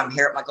 What do? I'm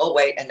here at my goal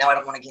weight and now I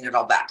don't want to gain it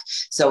all back.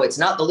 So it's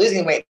not the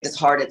losing weight that's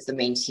hard. It's the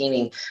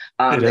maintaining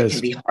that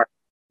can be hard.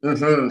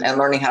 And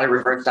learning how to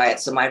reverse diet.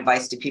 So my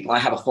advice to people, I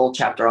have a whole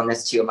chapter on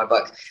this too in my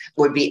book,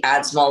 would be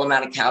add small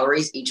amount of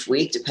calories each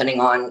week, depending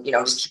on,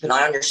 just keep an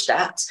eye on your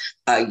stats,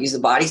 use a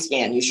body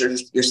scan, use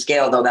your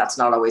scale, though that's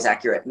not always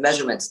accurate.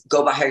 Measurements,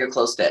 go by how your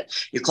clothes fit.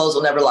 Your clothes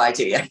will never lie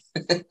to you.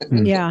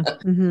 Yeah.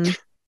 Mm-hmm.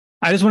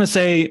 I just want to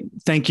say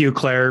thank you,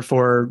 Claire,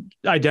 for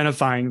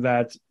identifying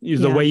that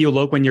the way you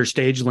look when you're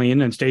stage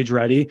lean and stage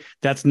ready,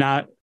 that's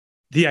not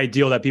the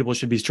ideal that people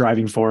should be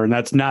striving for. And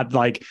that's not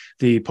like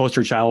the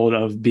poster child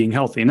of being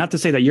healthy. Not to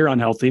say that you're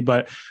unhealthy,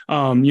 but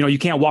you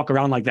can't walk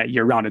around like that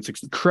year round. It's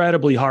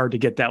incredibly hard to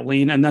get that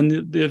lean. And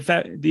then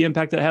the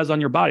impact that it has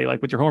on your body,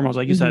 like with your hormones,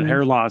 like you said,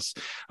 hair loss,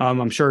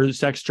 I'm sure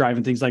sex drive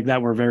and things like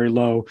that were very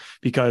low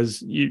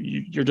because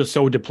you're just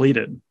so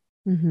depleted.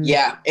 Mm-hmm.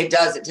 Yeah, it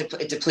does.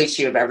 It depletes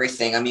you of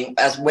everything. I mean,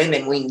 as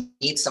women, we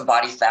need some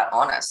body fat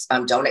on us.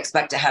 Don't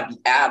expect to have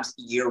abs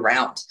year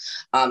round.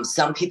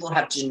 Some people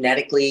have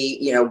genetically,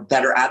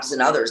 better abs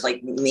than others.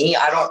 Like me,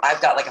 I've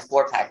got like a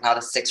 4-pack, not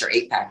a 6 or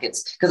 8-pack.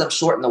 It's because I'm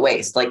short in the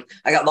waist. Like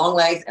I got long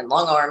legs and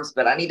long arms,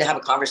 but I need to have a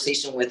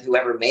conversation with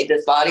whoever made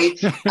this body.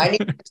 I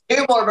need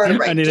 2 more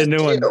vertebrae. I need a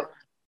new one.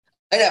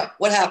 I know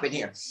what happened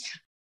here.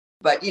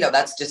 But,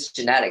 that's just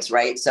genetics,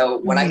 right? So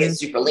when I get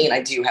super lean,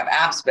 I do have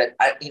abs, but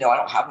I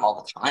don't have them all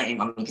the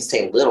time. I mean, you can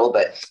say a little,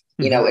 but,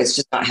 it's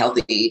just not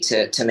healthy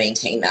to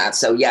maintain that.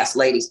 So yes,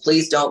 ladies,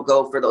 please don't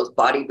go for those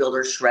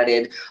bodybuilder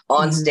shredded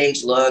on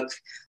stage look.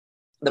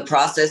 The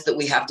process that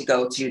we have to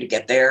go to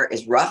get there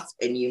is rough,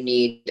 and you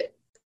need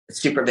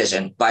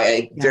supervision by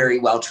a very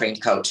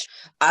well-trained coach.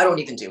 I don't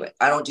even do it.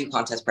 I don't do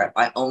contest prep.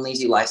 I only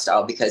do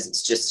lifestyle because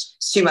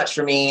it's too much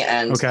for me.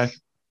 And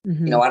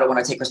I don't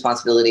want to take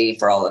responsibility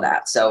for all of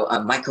that. So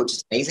my coach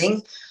is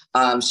amazing.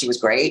 She was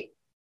great,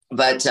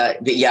 but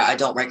yeah, I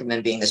don't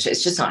recommend being this.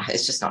 It's just not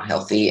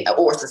healthy,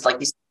 or it's like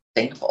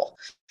sustainable.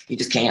 You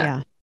just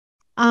can't.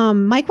 Yeah.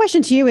 My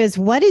question to you is,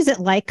 what is it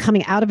like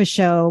coming out of a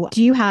show?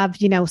 Do you have,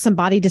 some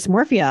body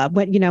dysmorphia?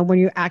 When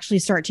you actually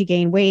start to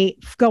gain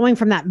weight, going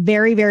from that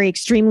very, very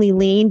extremely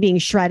lean, being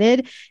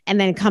shredded, and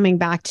then coming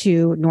back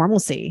to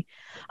normalcy?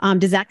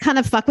 Does that kind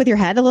of fuck with your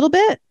head a little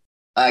bit?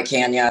 I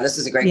can. Yeah. This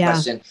is a great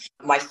question.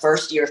 My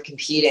first year of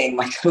competing,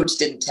 my coach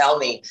didn't tell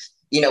me,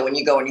 when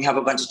you go and you have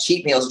a bunch of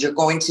cheat meals, you're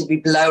going to be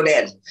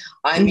bloated.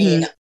 I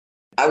mean,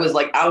 I was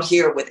like out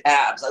here with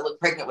abs. I looked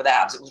pregnant with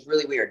abs. It was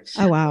really weird.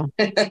 Oh, wow.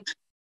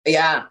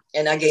 Yeah.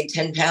 And I gained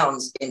 10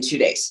 pounds in 2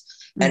 days.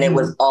 And it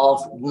was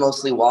all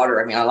mostly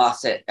water. I mean, I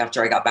lost it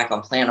after I got back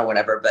on plan or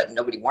whatever, but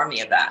nobody warned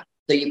me of that.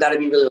 So you've got to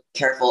be really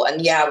careful.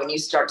 And yeah, when you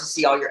start to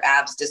see all your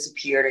abs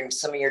disappear and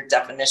some of your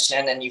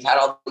definition, and you've had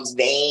all these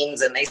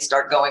veins and they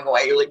start going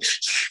away, you're like,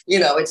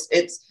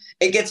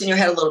 it gets in your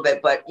head a little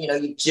bit, but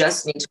you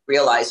just need to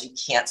realize you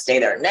can't stay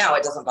there. Now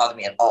it doesn't bother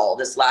me at all.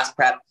 This last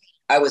prep,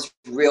 I was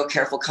real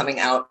careful coming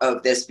out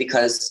of this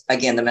because,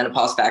 again, the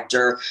menopause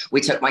factor,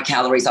 we took my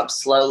calories up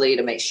slowly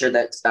to make sure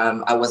that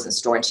I wasn't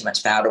storing too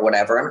much fat or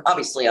whatever. And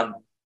obviously I'm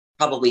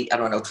probably,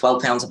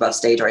 12 pounds above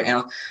stage right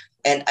now.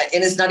 And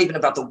it's not even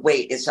about the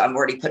weight. I'm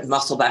already putting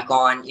muscle back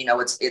on.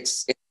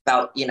 It's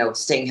about,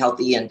 staying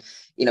healthy and,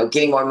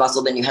 getting more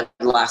muscle than you had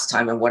the last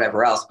time and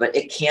whatever else. But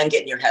it can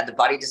get in your head. The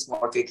body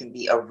dysmorphia can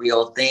be a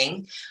real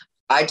thing.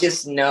 I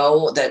just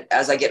know that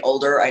as I get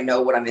older, I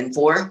know what I'm in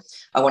for.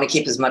 I want to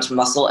keep as much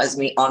muscle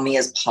on me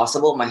as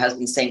possible. My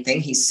husband, same thing.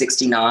 He's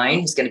 69.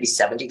 He's going to be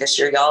 70 this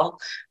year, y'all.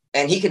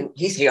 And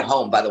he's here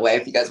home, by the way,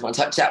 if you guys want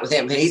to chat with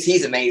him.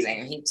 He's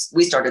amazing.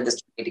 We started this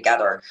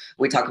together.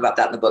 We talk about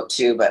that in the book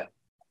too, but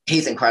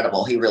he's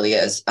incredible. He really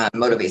is.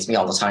 Motivates me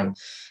all the time.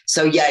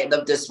 So yeah,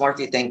 the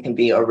dysmorphia thing can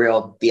be a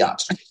real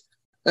biatch.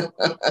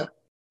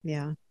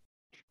 Yeah.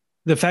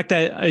 The fact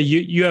that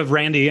you have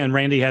Randy and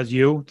Randy has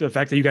you, the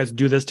fact that you guys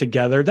do this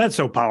together, that's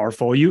so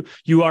powerful. You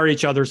are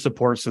each other's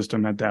support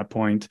system at that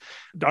point.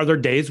 Are there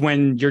days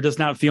when you're just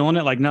not feeling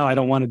it? Like, no, I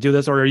don't want to do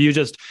this. Or are you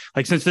just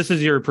like, since this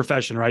is your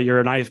profession, right?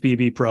 You're an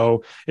IFBB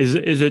pro. Is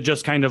it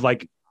just kind of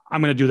like,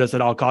 I'm going to do this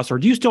at all costs? Or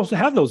do you still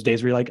have those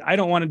days where you're like, I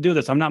don't want to do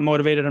this. I'm not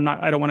motivated.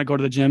 I don't want to go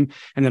to the gym.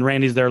 And then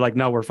Randy's there like,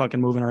 no, we're fucking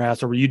moving our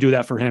ass. Or you do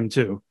that for him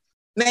too?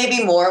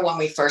 Maybe more when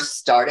we first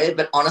started,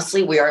 but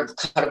honestly, we are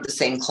cut of the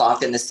same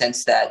cloth in the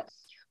sense that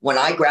when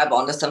I grab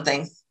onto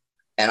something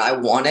and I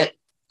want it,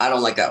 I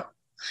don't let go.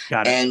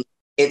 Got it. And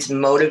It's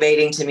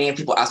motivating to me. And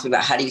people ask me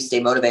about how do you stay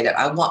motivated?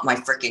 I want my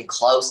freaking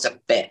clothes to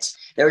fit.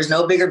 There is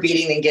no bigger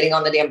beating than getting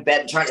on the damn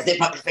bed and trying to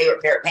zip up your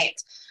favorite pair of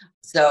pants.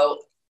 So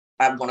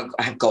I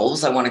have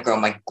goals. I want to grow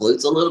my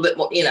glutes a little bit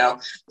more,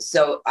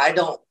 so I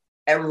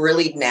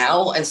really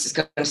now, and it's just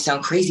going to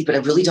sound crazy, but I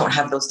really don't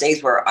have those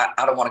days where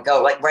I don't want to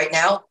go. Like right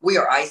now, we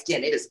are iced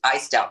in. It is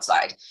iced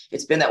outside.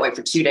 It's been that way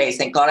for 2 days.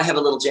 Thank God I have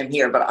a little gym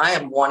here, but I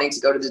am wanting to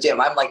go to the gym.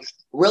 I'm like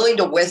willing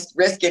to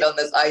risk it on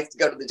this ice to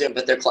go to the gym,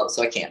 but they're closed,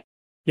 so I can't.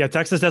 Yeah,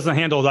 Texas doesn't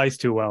handle ice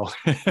too well.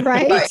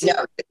 Right.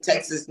 No,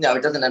 Texas, no,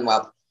 it doesn't end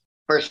well,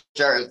 for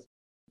sure.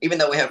 Even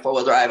though we have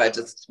 4-wheel drive,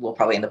 we'll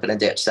probably end up in a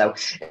ditch. So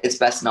it's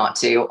best not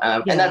to.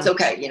 And that's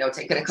okay.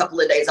 Taking a couple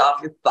of days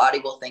off, your body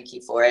will thank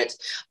you for it.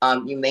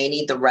 You may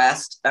need the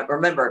rest.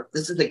 Remember,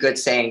 this is a good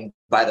saying,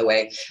 by the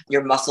way.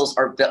 Your muscles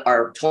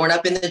are torn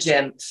up in the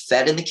gym,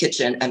 fed in the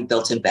kitchen, and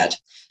built in bed.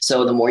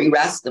 So the more you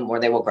rest, the more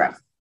they will grow.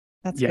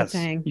 That's a good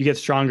thing. You get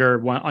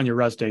stronger on your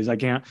rest days.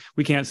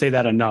 We can't say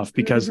that enough,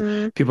 because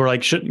people are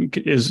like,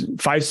 is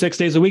 5-6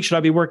 days a week, should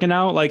I be working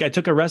out? Like, I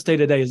took a rest day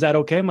today. Is that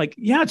okay? I'm like,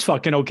 yeah, it's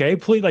fucking okay.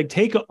 Please, like,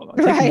 take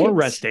more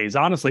rest days.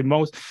 Honestly,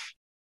 most,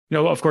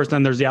 of course,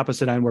 then there's the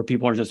opposite end where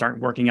people aren't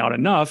working out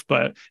enough,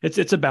 but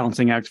it's a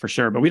balancing act for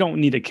sure. But we don't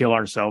need to kill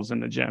ourselves in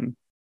the gym.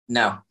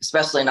 No,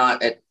 especially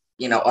not at,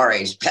 our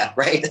age,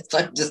 right?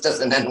 It just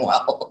doesn't end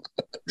well.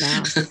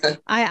 No.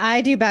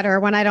 I do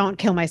better when I don't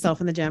kill myself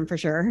in the gym, for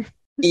sure.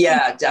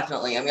 Yeah,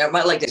 definitely. I mean,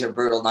 my leg days are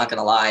brutal, not going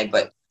to lie,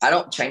 but I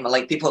don't train my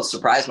leg. People are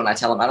surprised when I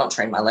tell them I don't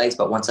train my legs,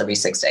 but once every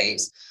 6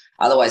 days.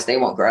 Otherwise, they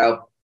won't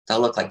grow. They'll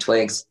look like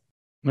twigs.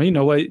 Well, you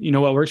know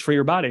what works for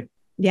your body.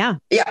 Yeah.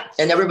 Yeah.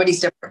 And everybody's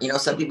different.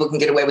 Some people can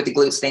get away with the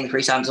glutes thing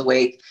 3 times a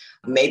week.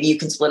 Maybe you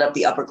can split up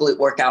the upper glute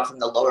workout from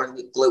the lower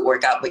glute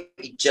workout, but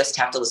you just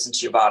have to listen to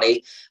your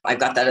body. I've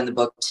got that in the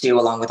book too,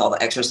 along with all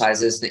the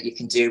exercises that you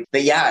can do.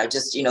 But yeah,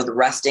 just, the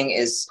resting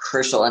is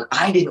crucial. And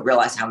I didn't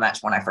realize how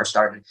much when I first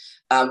started.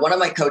 One of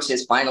my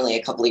coaches finally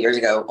a couple of years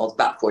ago,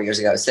 about 4 years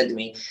ago, said to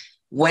me,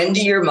 when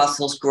do your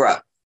muscles grow?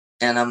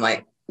 And I'm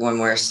like, when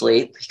we're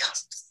asleep. He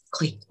goes,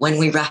 sleep, when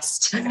we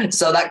rest.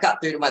 So that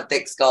got through to my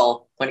thick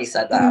skull when he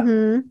said that.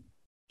 Mm-hmm.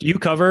 Do you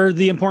cover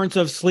the importance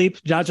of sleep,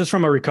 not just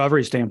from a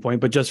recovery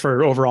standpoint, but just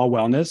for overall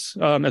wellness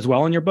as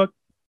well in your book?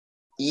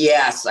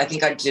 Yes, I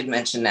think I did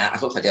mention that. I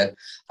hope I did.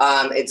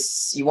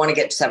 You want to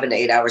get 7 to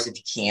 8 hours if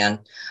you can.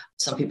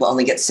 Some people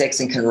only get 6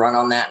 and can run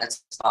on that, and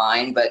it's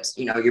fine. But,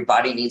 your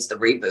body needs the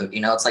reboot.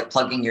 It's like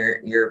plugging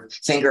your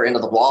finger into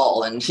the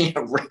wall and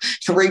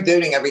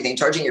rebooting everything,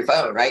 charging your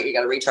phone, right? You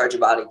got to recharge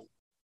your body.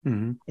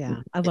 Mm-hmm. Yeah,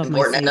 I love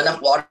important. And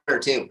enough water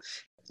too.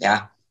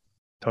 Yeah.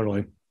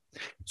 Totally.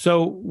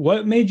 So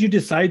what made you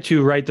decide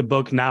to write the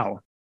book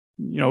now?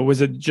 Was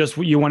it just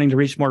you wanting to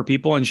reach more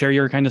people and share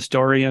your kind of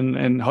story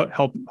and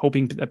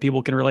hoping that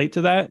people can relate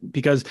to that?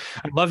 Because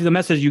I love the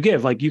message you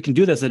give. Like, you can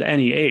do this at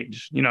any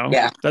age,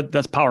 Yeah.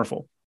 That's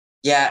powerful.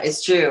 Yeah,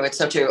 it's true. It's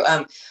so true.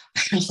 I've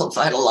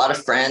had a lot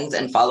of friends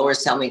and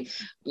followers tell me,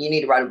 you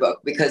need to write a book,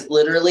 because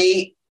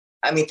literally,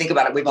 I mean, think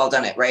about it. We've all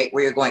done it, right?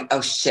 Where you're going,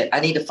 oh shit, I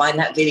need to find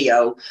that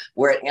video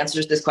where it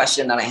answers this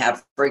question that I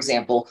have. For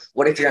example,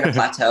 what if you're in a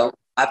plateau?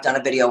 I've done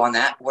a video on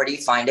that. Where do you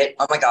find it?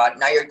 Oh my God.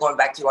 Now you're going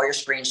back to all your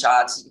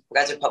screenshots. You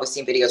guys have probably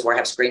seen videos where I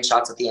have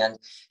screenshots at the end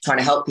trying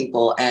to help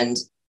people. And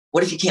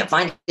what if you can't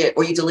find it,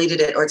 or you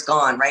deleted it, or it's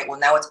gone, right? Well,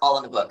 now it's all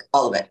in the book,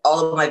 all of it,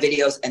 all of my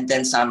videos. And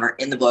then some are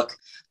in the book,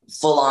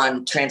 full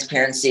on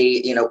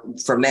transparency,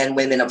 for men,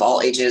 women of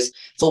all ages,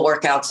 full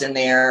workouts in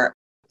there.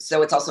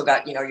 So it's also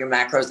got, your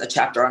macros, a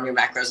chapter on your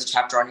macros, a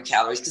chapter on your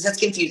calories, because that's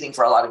confusing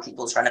for a lot of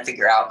people trying to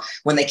figure out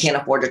when they can't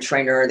afford a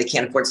trainer, they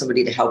can't afford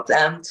somebody to help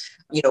them,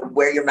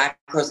 where your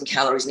macros and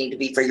calories need to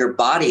be for your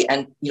body.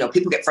 And,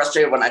 people get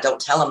frustrated when I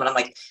don't tell them. And I'm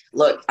like,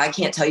 look, I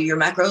can't tell you your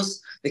macros,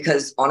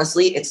 because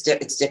honestly, it's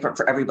different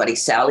for everybody.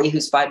 Sally,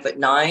 who's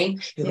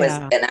 5'9", who has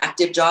an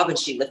active job and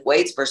she lifts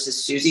weights,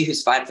 versus Susie,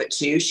 who's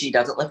 5'2", she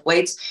doesn't lift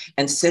weights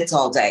and sits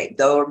all day.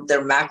 Though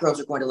their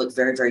macros are going to look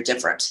very, very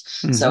different.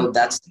 Mm-hmm. So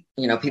that's,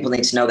 people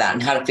need to know that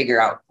and how to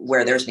figure out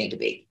where theirs need to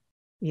be.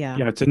 Yeah,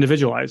 it's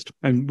individualized,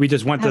 and we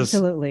just want this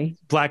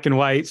black and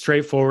white,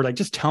 straightforward. Like,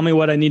 just tell me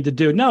what I need to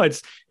do. No,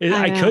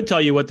 I could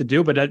tell you what to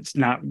do, but that's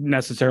not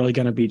necessarily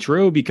going to be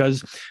true,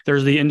 because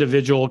there's the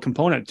individual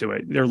component to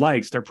it. Their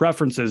likes, their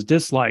preferences,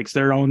 dislikes,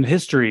 their own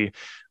history,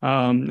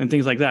 and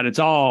things like that. It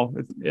all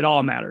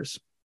matters.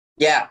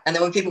 Yeah, and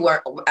then when people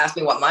ask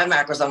me what my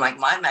macros, I'm like,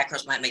 my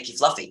macros might make you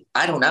fluffy.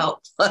 I don't know,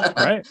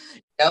 right?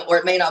 Or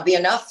it may not be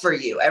enough for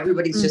you.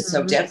 Everybody's just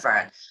so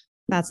different.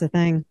 That's the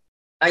thing.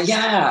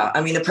 Yeah.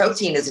 I mean, the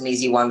protein is an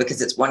easy one,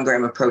 because it's 1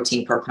 gram of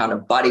protein per pound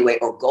of body weight,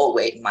 or goal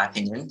weight, in my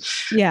opinion.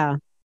 Yeah.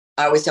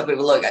 I always tell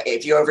people, look,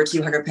 if you're over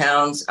 200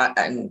 pounds,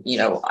 and,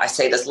 I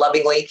say this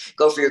lovingly,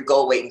 go for your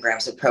goal weight in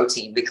grams of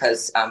protein,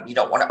 because you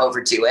don't want to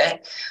overdo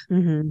it.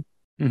 Mm-hmm.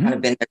 Mm-hmm.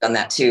 I've been there, done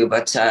that too.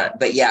 But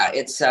yeah,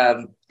 it's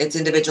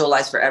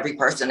individualized for every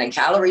person, and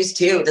calories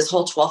too. This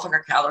whole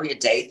 1,200 calorie a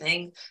day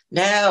thing.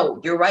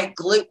 No, you're right.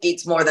 Glute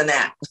eats more than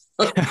that.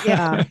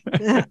 Yeah.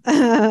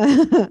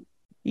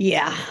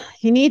 Yeah,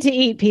 you need to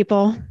eat,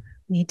 people.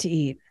 Need to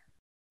eat.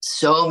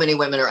 So many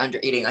women are under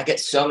eating. I get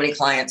so many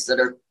clients that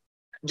are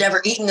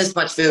never eaten this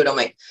much food. I'm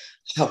like,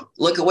 oh,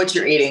 look at what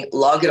you're eating,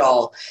 log it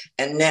all.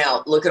 And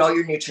now look at all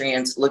your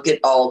nutrients, look at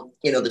all,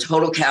 the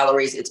total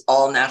calories. It's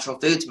all natural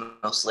foods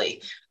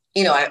mostly.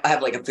 I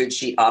have like a food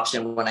sheet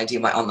option when I do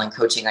my online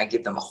coaching. I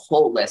give them a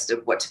whole list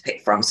of what to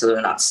pick from so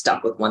they're not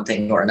stuck with one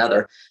thing or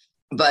another.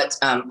 But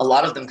a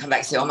lot of them come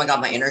back and say, oh my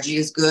God, my energy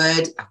is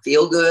good. I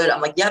feel good.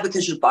 I'm like, yeah,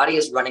 because your body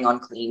is running on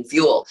clean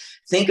fuel.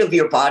 Think of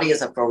your body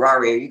as a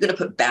Ferrari. Are you going to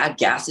put bad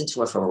gas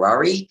into a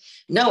Ferrari?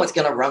 No, it's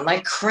going to run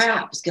like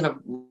crap. It's going to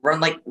run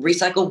like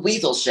recycled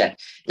weasel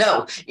shit.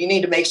 No, you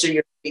need to make sure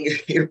you're giving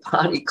your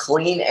body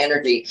clean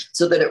energy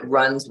so that it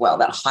runs well,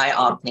 that high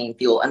octane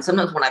fuel. And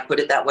sometimes when I put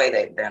it that way,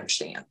 they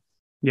understand.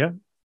 Yeah,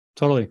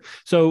 totally.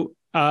 So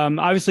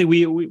obviously,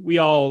 we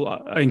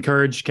all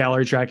encourage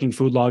calorie tracking,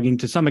 food logging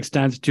to some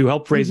extent to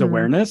help raise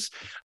awareness.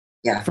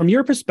 Yeah. From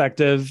your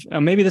perspective,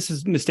 maybe this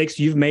is mistakes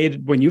you've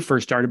made when you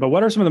first started, but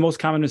what are some of the most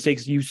common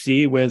mistakes you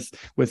see with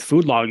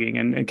food logging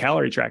and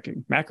calorie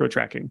tracking, macro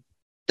tracking?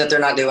 That they're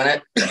not doing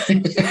it.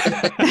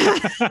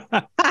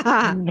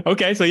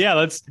 Okay, so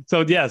yeah,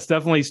 yes,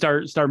 definitely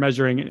start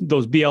measuring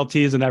those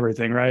BLTs and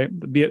everything, right?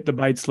 The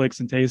bites, licks,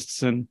 and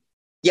tastes, and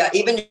yeah,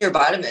 even your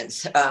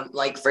vitamins,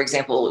 like for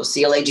example,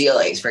 CLA,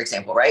 GLAs, for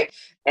example, right?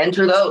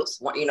 Enter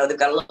those. They've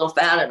got a little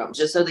fat in them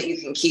just so that you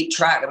can keep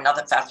track. I mean, not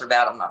that fats are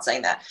bad. I'm not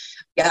saying that.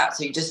 Yeah.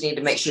 So you just need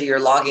to make sure you're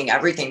logging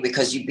everything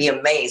because you'd be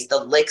amazed.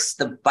 The licks,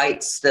 the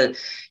bites,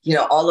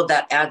 all of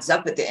that adds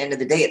up at the end of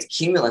the day. It's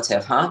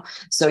cumulative, huh?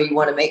 So you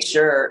want to make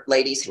sure,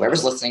 ladies,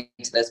 whoever's listening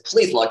to this,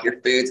 please log your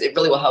foods. It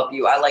really will help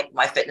you. I like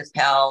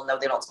MyFitnessPal. No,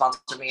 they don't sponsor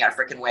me. I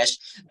freaking wish.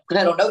 But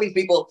I don't know these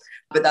people,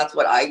 but that's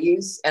what I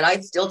use. And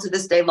I still to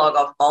this day log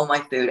off all my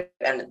food.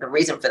 And the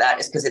reason for that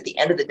is because at the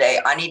end of the day,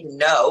 I need to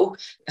know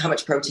how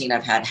much protein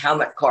I've had, how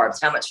much carbs,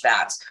 how much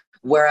fats,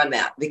 where I'm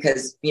at,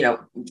 because,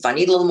 if I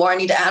need a little more, I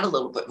need to add a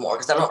little bit more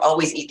because I don't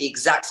always eat the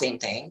exact same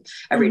thing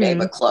every day,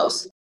 but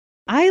close.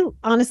 I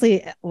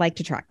honestly like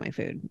to track my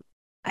food.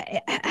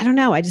 I don't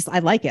know. I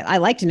like it. I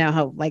like to know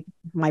how like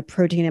my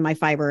protein and my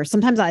fiber.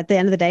 Sometimes at the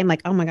end of the day, I'm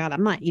like, oh my God,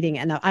 I'm not eating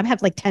enough. I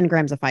have like 10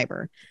 grams of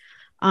fiber.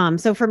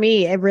 So for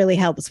me, it really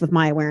helps with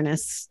my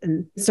awareness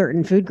in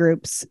certain food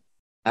groups.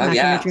 Oh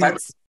yeah.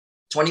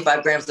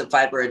 25 grams of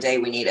fiber a day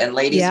we need. And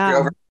ladies, if you're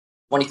over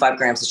 25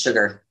 grams of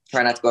sugar,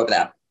 try not to go over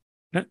that.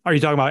 Are you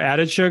talking about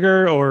added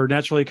sugar or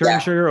naturally occurring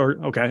sugar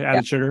or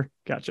added sugar?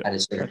 Gotcha.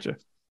 Added sugar. Gotcha.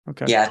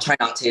 Okay. Yeah. Try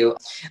not to.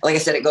 Like I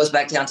said, it goes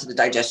back down to the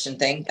digestion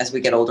thing as we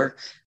get older,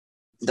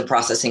 the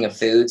processing of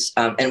foods.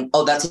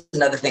 That's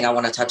another thing I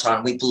want to touch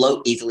on. We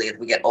bloat easily as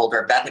we get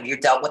older. Beth, have you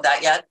dealt with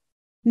that yet?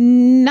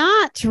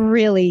 Not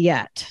really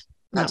yet.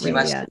 Not too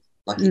much.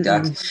 Lucky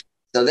duck.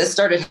 So this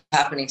started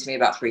happening to me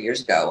about 3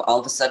 years ago. All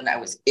of a sudden I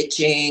was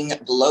itching,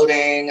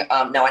 bloating.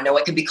 Now I know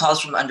it can be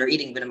caused from under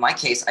eating, but in my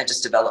case, I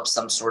just developed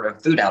some sort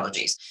of food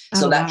allergies.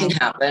 So that can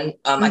happen.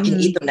 I can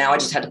eat them now. I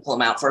just had to pull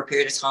them out for a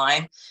period of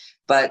time.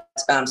 But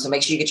so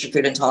make sure you get your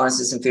food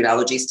intolerances and food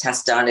allergies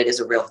test done. It is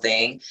a real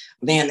thing.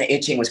 Man, the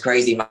itching was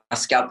crazy. My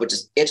scalp would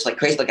just itch like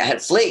crazy, like I had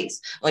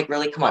fleas. Like,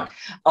 really, come on.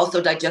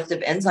 Also,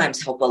 digestive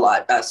enzymes help a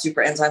lot.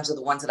 Super enzymes are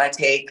the ones that I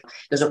take.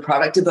 There's a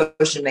product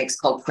Devotion makes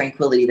called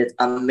Tranquility that's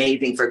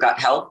amazing for gut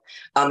health.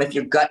 If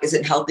your gut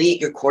isn't healthy,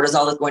 your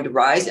cortisol is going to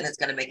rise and it's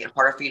going to make it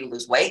harder for you to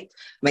lose weight.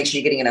 Make sure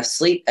you're getting enough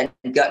sleep and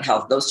gut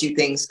health. Those two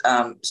things,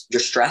 your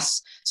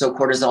stress. So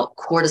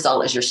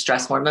cortisol is your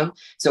stress hormone.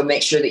 So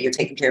make sure that you're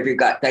taking care of your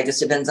gut.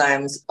 Digestive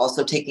enzymes,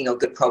 also taking a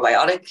good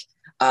probiotic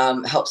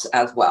helps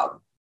as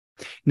well.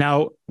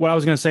 Now, what I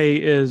was going to say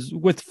is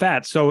with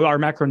fat, so our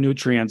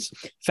macronutrients,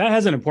 fat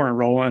has an important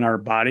role in our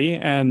body.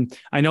 And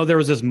I know there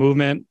was this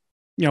movement,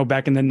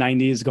 back in the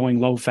 90s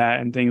going low fat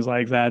and things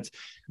like that.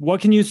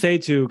 What can you say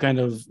to kind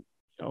of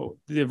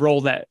the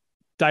role that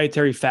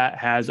dietary fat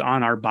has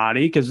on our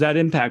body? Because that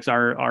impacts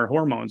our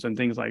hormones and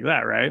things like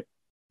that, right?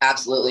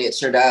 Absolutely. It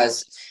sure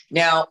does.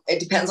 Now, it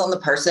depends on the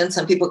person.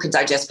 Some people can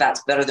digest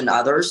fats better than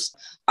others.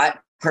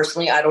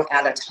 Personally, I don't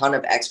add a ton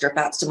of extra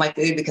fats to my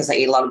food because I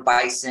eat a lot of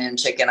bison,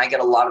 chicken. I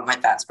get a lot of my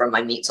fats from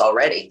my meats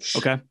already.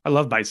 Okay. I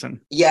love bison.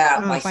 Yeah.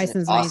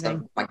 Bison's awesome.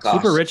 Amazing. Oh my gosh.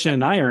 Super rich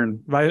in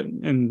iron.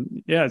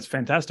 And yeah, it's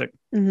fantastic.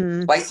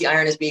 Mm-hmm. Spicy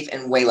iron is beef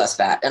and way less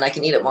fat. And I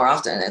can eat it more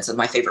often. It's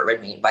my favorite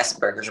red meat. Bison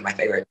burgers are my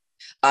favorite.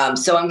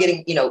 So I'm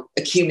getting,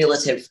 a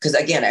cumulative, because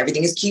again,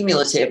 everything is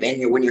cumulative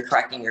when you're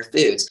tracking your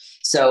foods.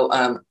 So,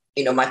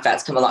 my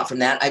fats come a lot from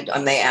that.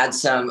 I may add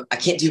some. I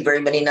can't do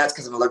very many nuts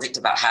because I'm allergic to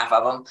about half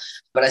of them.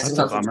 But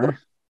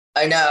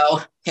I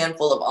know,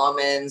 handful of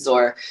almonds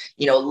or,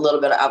 a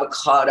little bit of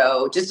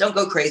avocado. Just don't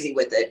go crazy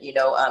with it.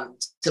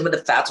 Some of the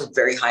fats are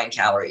very high in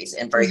calories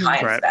and very high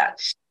in fat.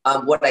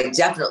 What I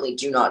definitely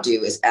do not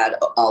do is add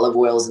olive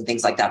oils and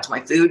things like that to my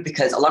food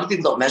because a lot of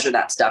people don't measure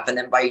that stuff. And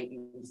then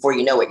before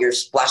you know it, you're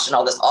splashing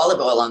all this olive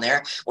oil on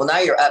there. Well, now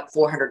you're up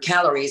 400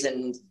 calories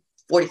and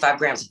 45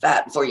 grams of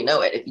fat before you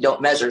know it, if you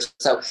don't measure.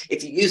 So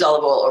if you use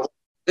olive oil or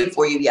good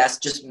for you, yes,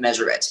 just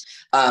measure it.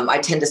 I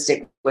tend to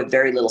stick with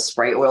very little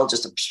spray oil,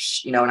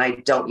 and I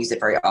don't use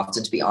it very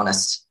often, to be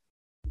honest.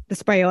 The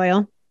spray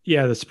oil?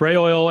 Yeah, the spray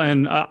oil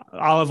and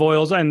olive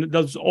oils and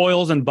those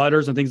oils and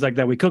butters and things like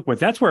that we cook with.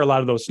 That's where a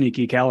lot of those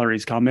sneaky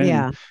calories come in,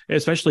 Yeah.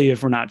 especially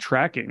if we're not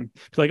tracking.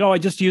 It's like, oh, I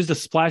just used a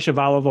splash of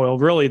olive oil.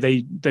 Really,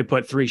 they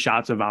put 3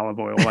 shots of olive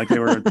oil, like they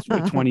were a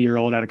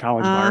 20-year-old at a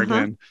college bar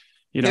again.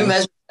 You Who know,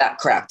 measures that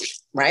crap,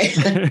 right?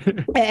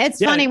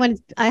 It's funny when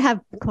I have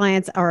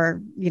clients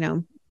or,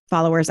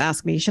 followers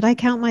ask me, should I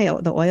count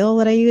the oil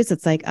that I use?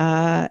 It's like,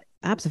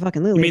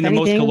 absolutely. You mean if the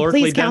anything, most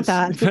calorically please count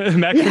dense that.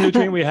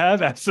 macronutrient we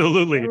have?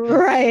 Absolutely.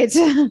 Right.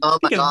 Oh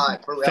my God.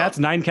 For real. Fat's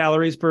 9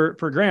 calories per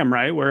gram,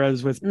 right?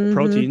 Whereas with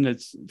protein,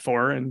 it's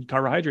 4, and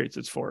carbohydrates,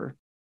 it's 4.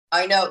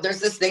 I know there's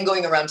this thing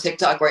going around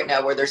TikTok right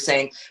now where they're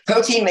saying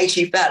protein makes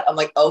you fat. I'm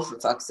like, oh, for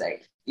fuck's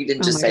sake. You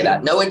didn't just say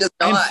that. No, it does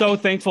not. I'm so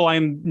thankful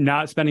I'm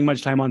not spending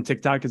much time on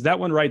TikTok, because that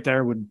one right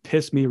there would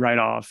piss me right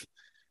off.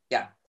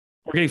 Yeah.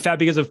 We're getting fat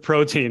because of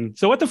protein.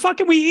 So what the fuck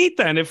can we eat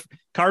then? If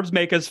carbs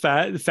make us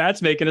fat,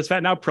 fat's making us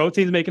fat, now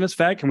protein's making us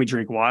fat. Can we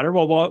drink water?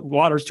 Well,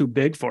 water's too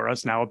big for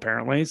us now,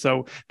 apparently.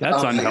 So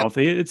that's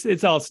unhealthy.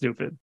 It's all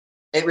stupid.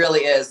 It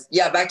really is.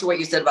 Yeah. Back to what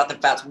you said about the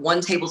fats.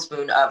 1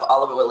 tablespoon of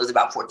olive oil is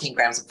about 14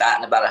 grams of fat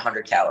and about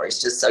 100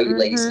 calories, just so you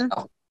ladies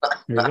know.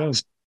 There you go.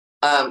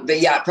 But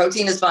yeah,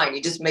 protein is fine.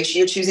 You just make sure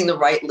you're choosing the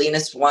right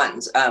leanest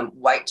ones.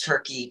 White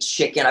turkey,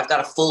 chicken. I've got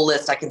a full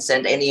list. I can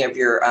send any of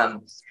your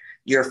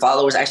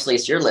followers. Actually,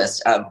 it's your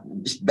list,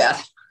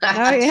 Beth.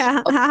 Oh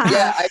yeah.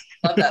 Yeah, I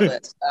love that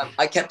list.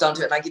 I kept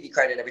onto it, and I give you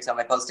credit every time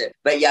I post it.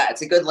 But yeah,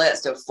 it's a good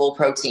list of full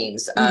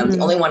proteins. The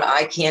only one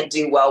I can't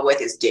do well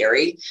with is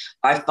dairy.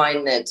 I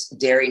find that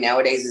dairy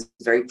nowadays is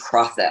very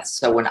processed.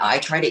 So when I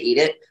try to eat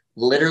it,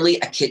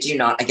 literally, I kid you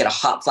not, I get a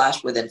hot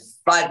flash within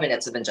 5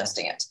 minutes of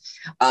ingesting it.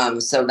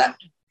 So that,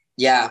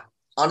 yeah,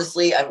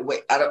 honestly,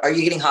 are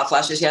you getting hot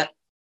flashes yet?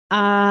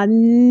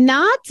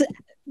 Not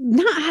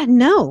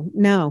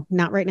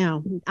right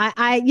now.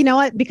 I you know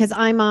what? Because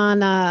I'm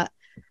on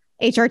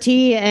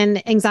HRT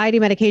and anxiety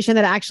medication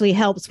that actually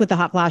helps with the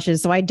hot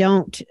flashes. So I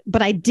don't,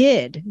 but I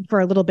did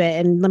for a little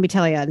bit. And let me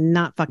tell you,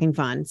 not fucking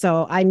fun.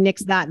 So I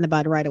nixed that in the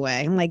bud right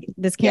away. I'm like,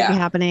 this can't be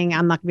happening.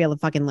 I'm not gonna be able to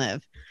fucking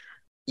live.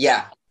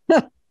 Yeah.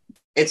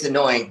 It's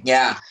annoying.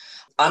 Yeah.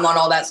 I'm on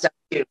all that stuff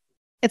too.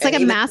 It's like a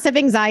massive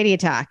anxiety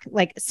attack.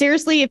 Like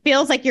seriously, it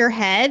feels like your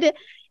head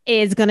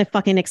is going to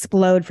fucking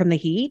explode from the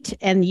heat.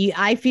 And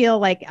I feel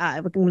like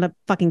I'm going to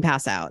fucking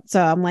pass out.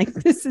 So I'm like,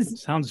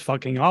 sounds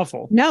fucking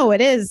awful. No, it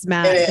is,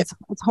 Matt. It's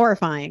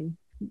horrifying.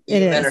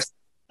 It is.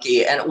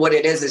 And what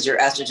it is your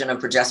estrogen and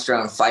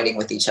progesterone fighting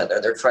with each other.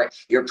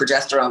 Your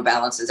progesterone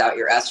balances out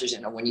your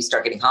estrogen. And when you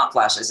start getting hot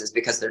flashes, it's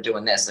because they're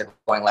doing this. They're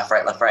going left,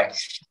 right.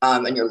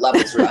 And your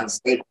levels are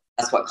unstable.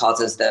 That's what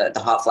causes the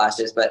hot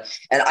flashes.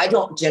 And I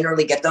don't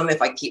generally get them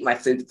if I keep my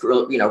food,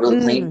 really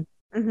clean.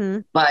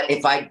 But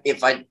if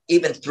I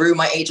even through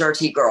my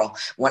HRT girl,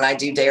 when I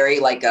do dairy,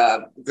 like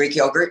Greek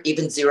yogurt,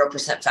 even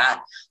 0%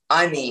 fat,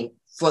 I mean,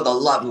 for the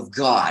love of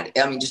God,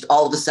 I mean, just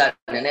all of a sudden,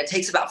 and it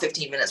takes about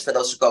 15 minutes for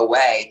those to go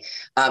away.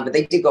 But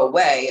they do go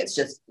away. It's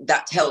just,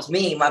 that tells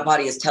me my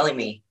body is telling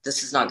me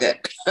this is not good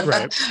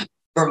right.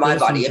 for my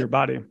body. Your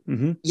body.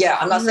 Yeah.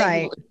 I'm not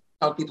saying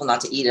tell people not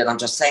to eat it. I'm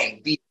just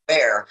saying, be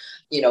aware,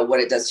 what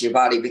it does to your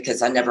body,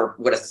 because I never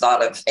would have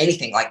thought of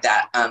anything like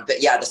that.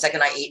 But yeah, the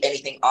second I eat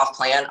anything off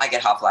plan, I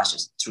get hot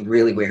flashes. It's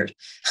really weird.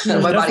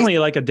 There's definitely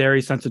like a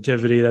dairy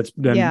sensitivity that's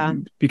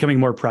been becoming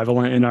more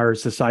prevalent in our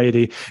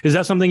society. Is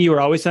that something you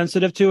were always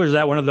sensitive to, or is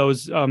that one of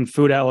those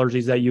food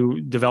allergies that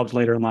you developed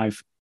later in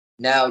life?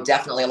 No,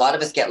 definitely. A lot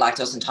of us get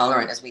lactose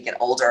intolerant as we get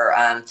older.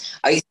 I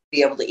used to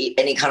be able to eat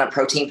any kind of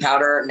protein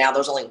powder. Now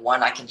there's only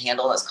one I can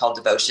handle. That's called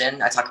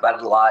Devotion. I talk about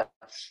it a lot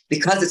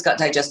because it's got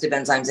digestive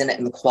enzymes in it,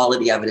 and the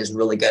quality of it is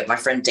really good. My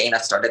friend Dana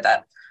started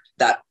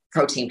that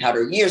protein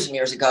powder years and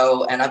years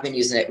ago, and I've been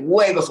using it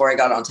way before I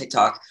got on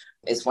TikTok.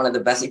 It's one of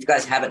the best. If you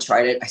guys haven't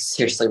tried it, I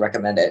seriously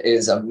recommend it. It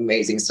is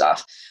amazing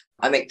stuff.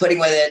 I make pudding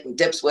with it and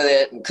dips with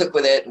it and cook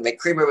with it and make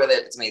creamer with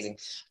it. It's amazing.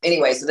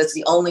 Anyway, so that's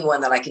the only one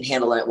that I can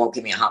handle, and it won't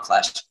give me a hot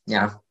flash.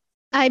 Yeah.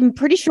 I'm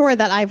pretty sure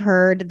that I've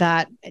heard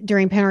that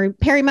during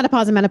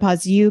perimenopause and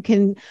menopause, you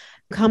can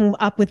come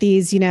up with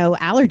these,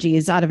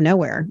 allergies out of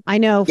nowhere. I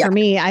know for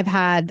me, I've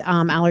had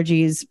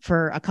allergies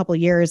for a couple of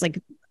years. Like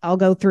I'll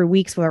go through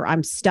weeks where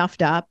I'm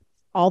stuffed up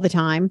all the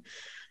time.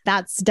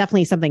 That's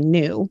definitely something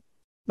new,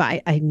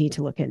 but I need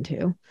to look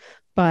into.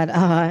 But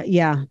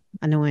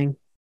annoying.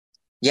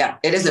 Yeah,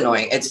 it is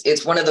annoying.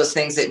 It's one of those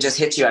things that just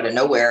hits you out of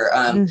nowhere.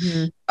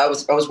 I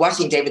was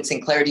watching David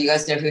Sinclair. Do you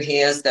guys know who he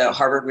is? The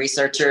Harvard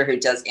researcher who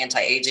does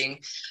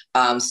anti-aging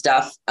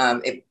stuff.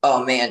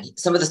 Oh man,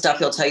 some of the stuff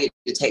he'll tell you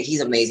to take.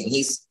 He's amazing.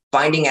 He's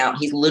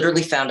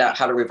literally found out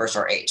how to reverse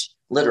our age.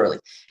 Literally.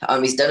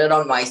 He's done it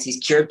on mice. He's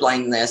cured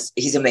blindness.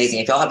 He's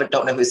amazing. If y'all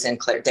don't know who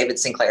David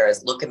Sinclair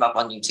is, look him up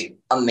on YouTube.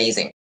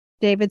 Amazing.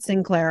 David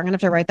Sinclair. I'm going to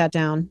have to write that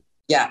down.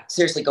 Yeah,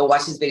 seriously, go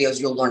watch his videos.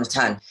 You'll learn a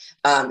ton.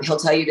 He'll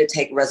tell you to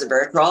take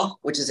resveratrol,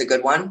 which is a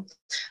good one.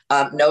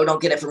 No,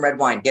 don't get it from red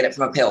wine. Get it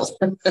from a pill.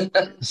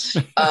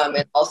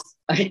 And also,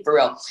 for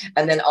real.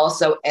 And then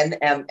also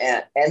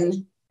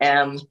NMN.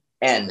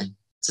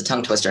 It's a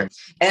tongue twister.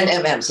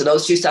 And So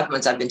those 2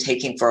 supplements I've been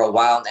taking for a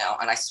while now.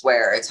 And I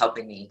swear it's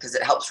helping me because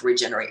it helps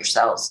regenerate your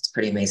cells. It's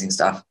pretty amazing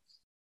stuff.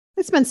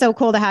 It's been so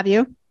cool to have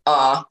you.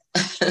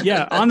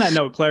 Yeah. On that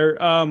note, Claire,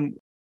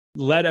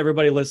 let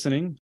everybody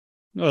listening,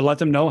 let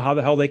them know how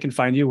the hell they can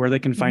find you, where they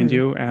can find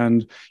you,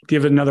 and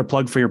give it another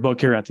plug for your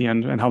book here at the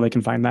end and how they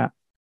can find that.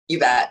 You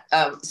bet.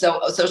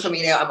 So social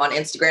media, I'm on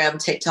Instagram,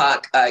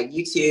 TikTok,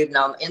 YouTube.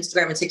 Now on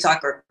Instagram and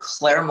TikTok are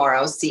Clare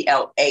Morrow,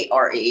 Clare.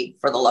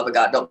 For the love of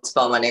God, don't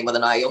spell my name with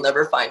an I. You'll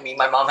never find me.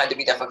 My mom had to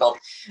be difficult.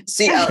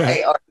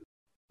 Clare.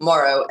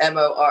 Morrow,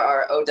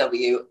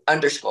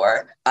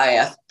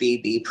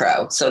 MORROW_IFBB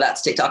Pro. So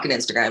that's TikTok and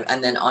Instagram.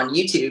 And then on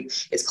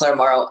YouTube, it's Clare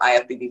Morrow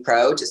IFBB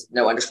Pro, just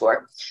no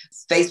underscore.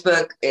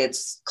 Facebook,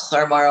 it's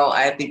Clare Morrow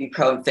IFBB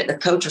Pro and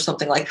Fitness Coach or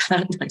something like that.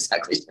 I'm not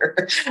exactly sure.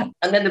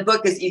 And then the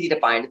book is easy to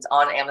find. It's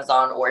on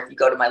Amazon, or if you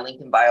go to my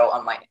link in bio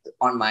on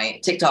my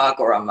TikTok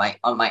or on my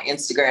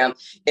Instagram,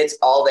 it's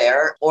all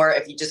there. Or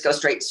if you just go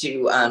straight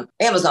to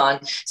Amazon,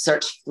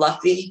 search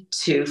Fluffy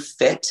to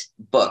Fit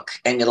book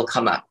and it'll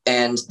come up.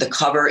 And the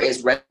cover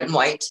is red and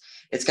white.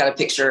 It's got a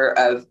picture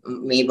of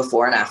me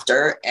before and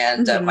after,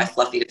 and my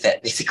Fluffy to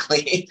Fit,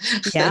 basically.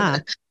 Yeah.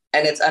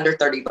 And it's under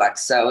 $30.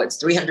 So it's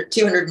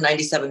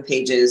 297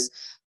 pages.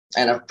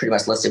 And I've pretty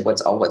much listed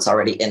what's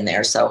already in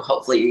there. So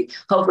hopefully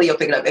you'll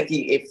pick it up.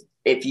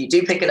 If you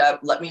do pick it up,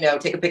 let me know,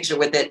 take a picture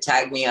with it,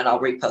 tag me, and I'll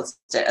repost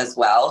it as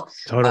well.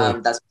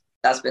 Totally.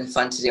 That's been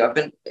fun to do.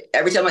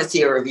 Every time I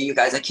see a review, you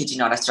guys, I kid you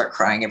not, I start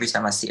crying every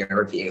time I see a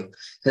review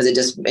because it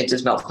just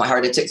melts my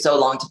heart. It took so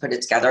long to put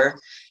it together.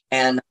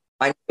 And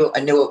I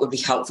knew it would be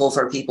helpful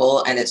for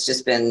people. And it's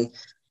just been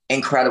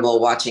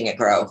incredible watching it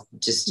grow.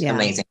 Just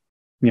amazing.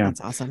 Yeah.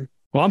 That's awesome.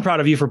 Well, I'm proud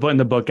of you for putting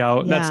the book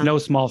out. Yeah. That's no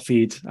small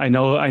feat. I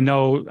know. I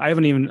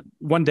haven't even,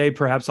 one day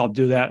perhaps I'll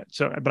do that.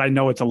 But I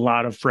know it's a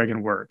lot of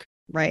friggin' work.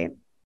 Right.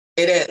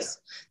 It is.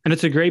 And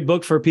it's a great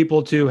book for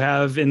people to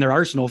have in their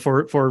arsenal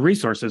for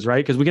resources,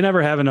 right? Because we can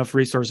never have enough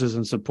resources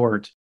and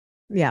support.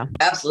 Yeah.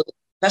 Absolutely.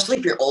 Especially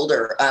if you're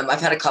older.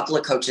 I've had a couple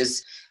of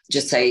coaches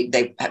just say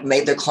they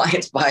made their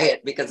clients buy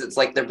it because it's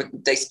like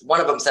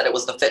one of them said it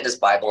was the fitness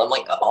Bible. I'm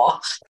like, oh,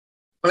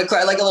 I'm going to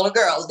cry like a little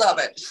girl. Stop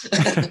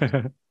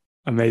it.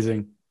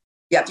 Amazing.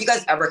 Yeah. If you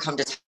guys ever come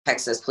to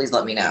Texas, please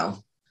let me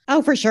know.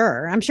 Oh, for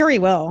sure. I'm sure he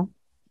will.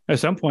 At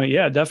some point.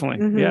 Yeah,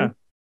 definitely. Mm-hmm. Yeah.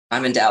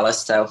 I'm in Dallas.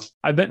 So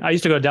I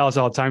used to go to Dallas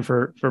all the time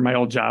for my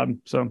old job.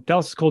 So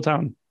Dallas is a cool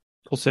town,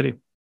 cool city.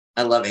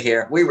 I love it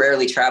here. We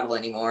rarely travel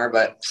anymore,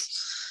 but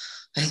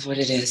that's what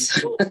it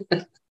is.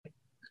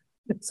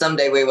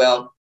 Someday we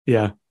will.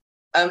 Yeah.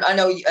 I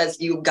know as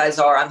you guys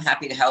are, I'm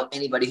happy to help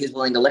anybody who's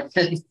willing to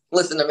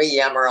listen to me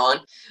yammer on.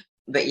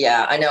 But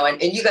yeah, I know.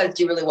 And you guys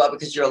do really well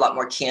because you're a lot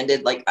more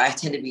candid. Like I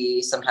tend to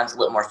be sometimes a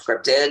little more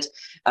scripted.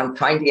 I'm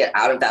trying to get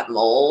out of that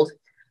mold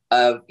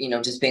of,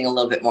 just being a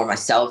little bit more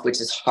myself, which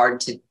is hard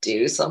to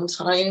do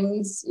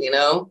sometimes,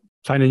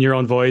 Finding your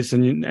own voice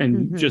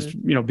and just,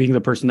 being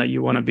the person that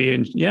you want to be.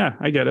 And yeah,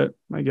 I get it.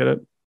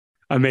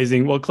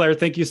 Amazing. Well, Claire,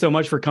 thank you so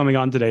much for coming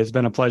on today. It's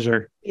been a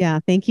pleasure. Yeah.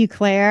 Thank you,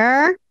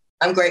 Claire.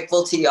 I'm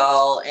grateful to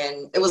y'all.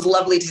 And it was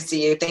lovely to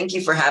see you. Thank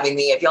you for having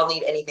me. If y'all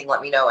need anything,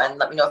 let me know. And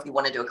let me know if you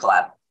want to do a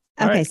collab.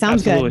 Okay. Right,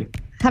 sounds absolutely.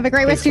 good. Have a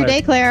great rest of your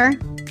day, Claire.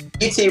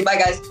 You too. Bye,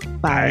 guys.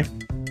 Bye.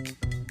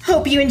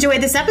 Hope you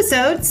enjoyed this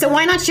episode, so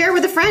why not share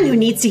with a friend who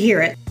needs to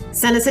hear it?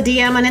 Send us a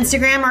DM on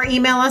Instagram or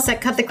email us at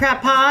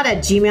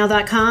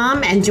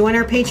cutthecrappod@gmail.com and join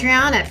our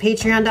Patreon at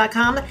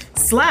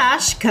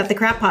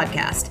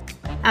patreon.com/cutthecrappodcast.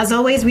 As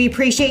always, we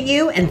appreciate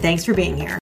you and thanks for being here.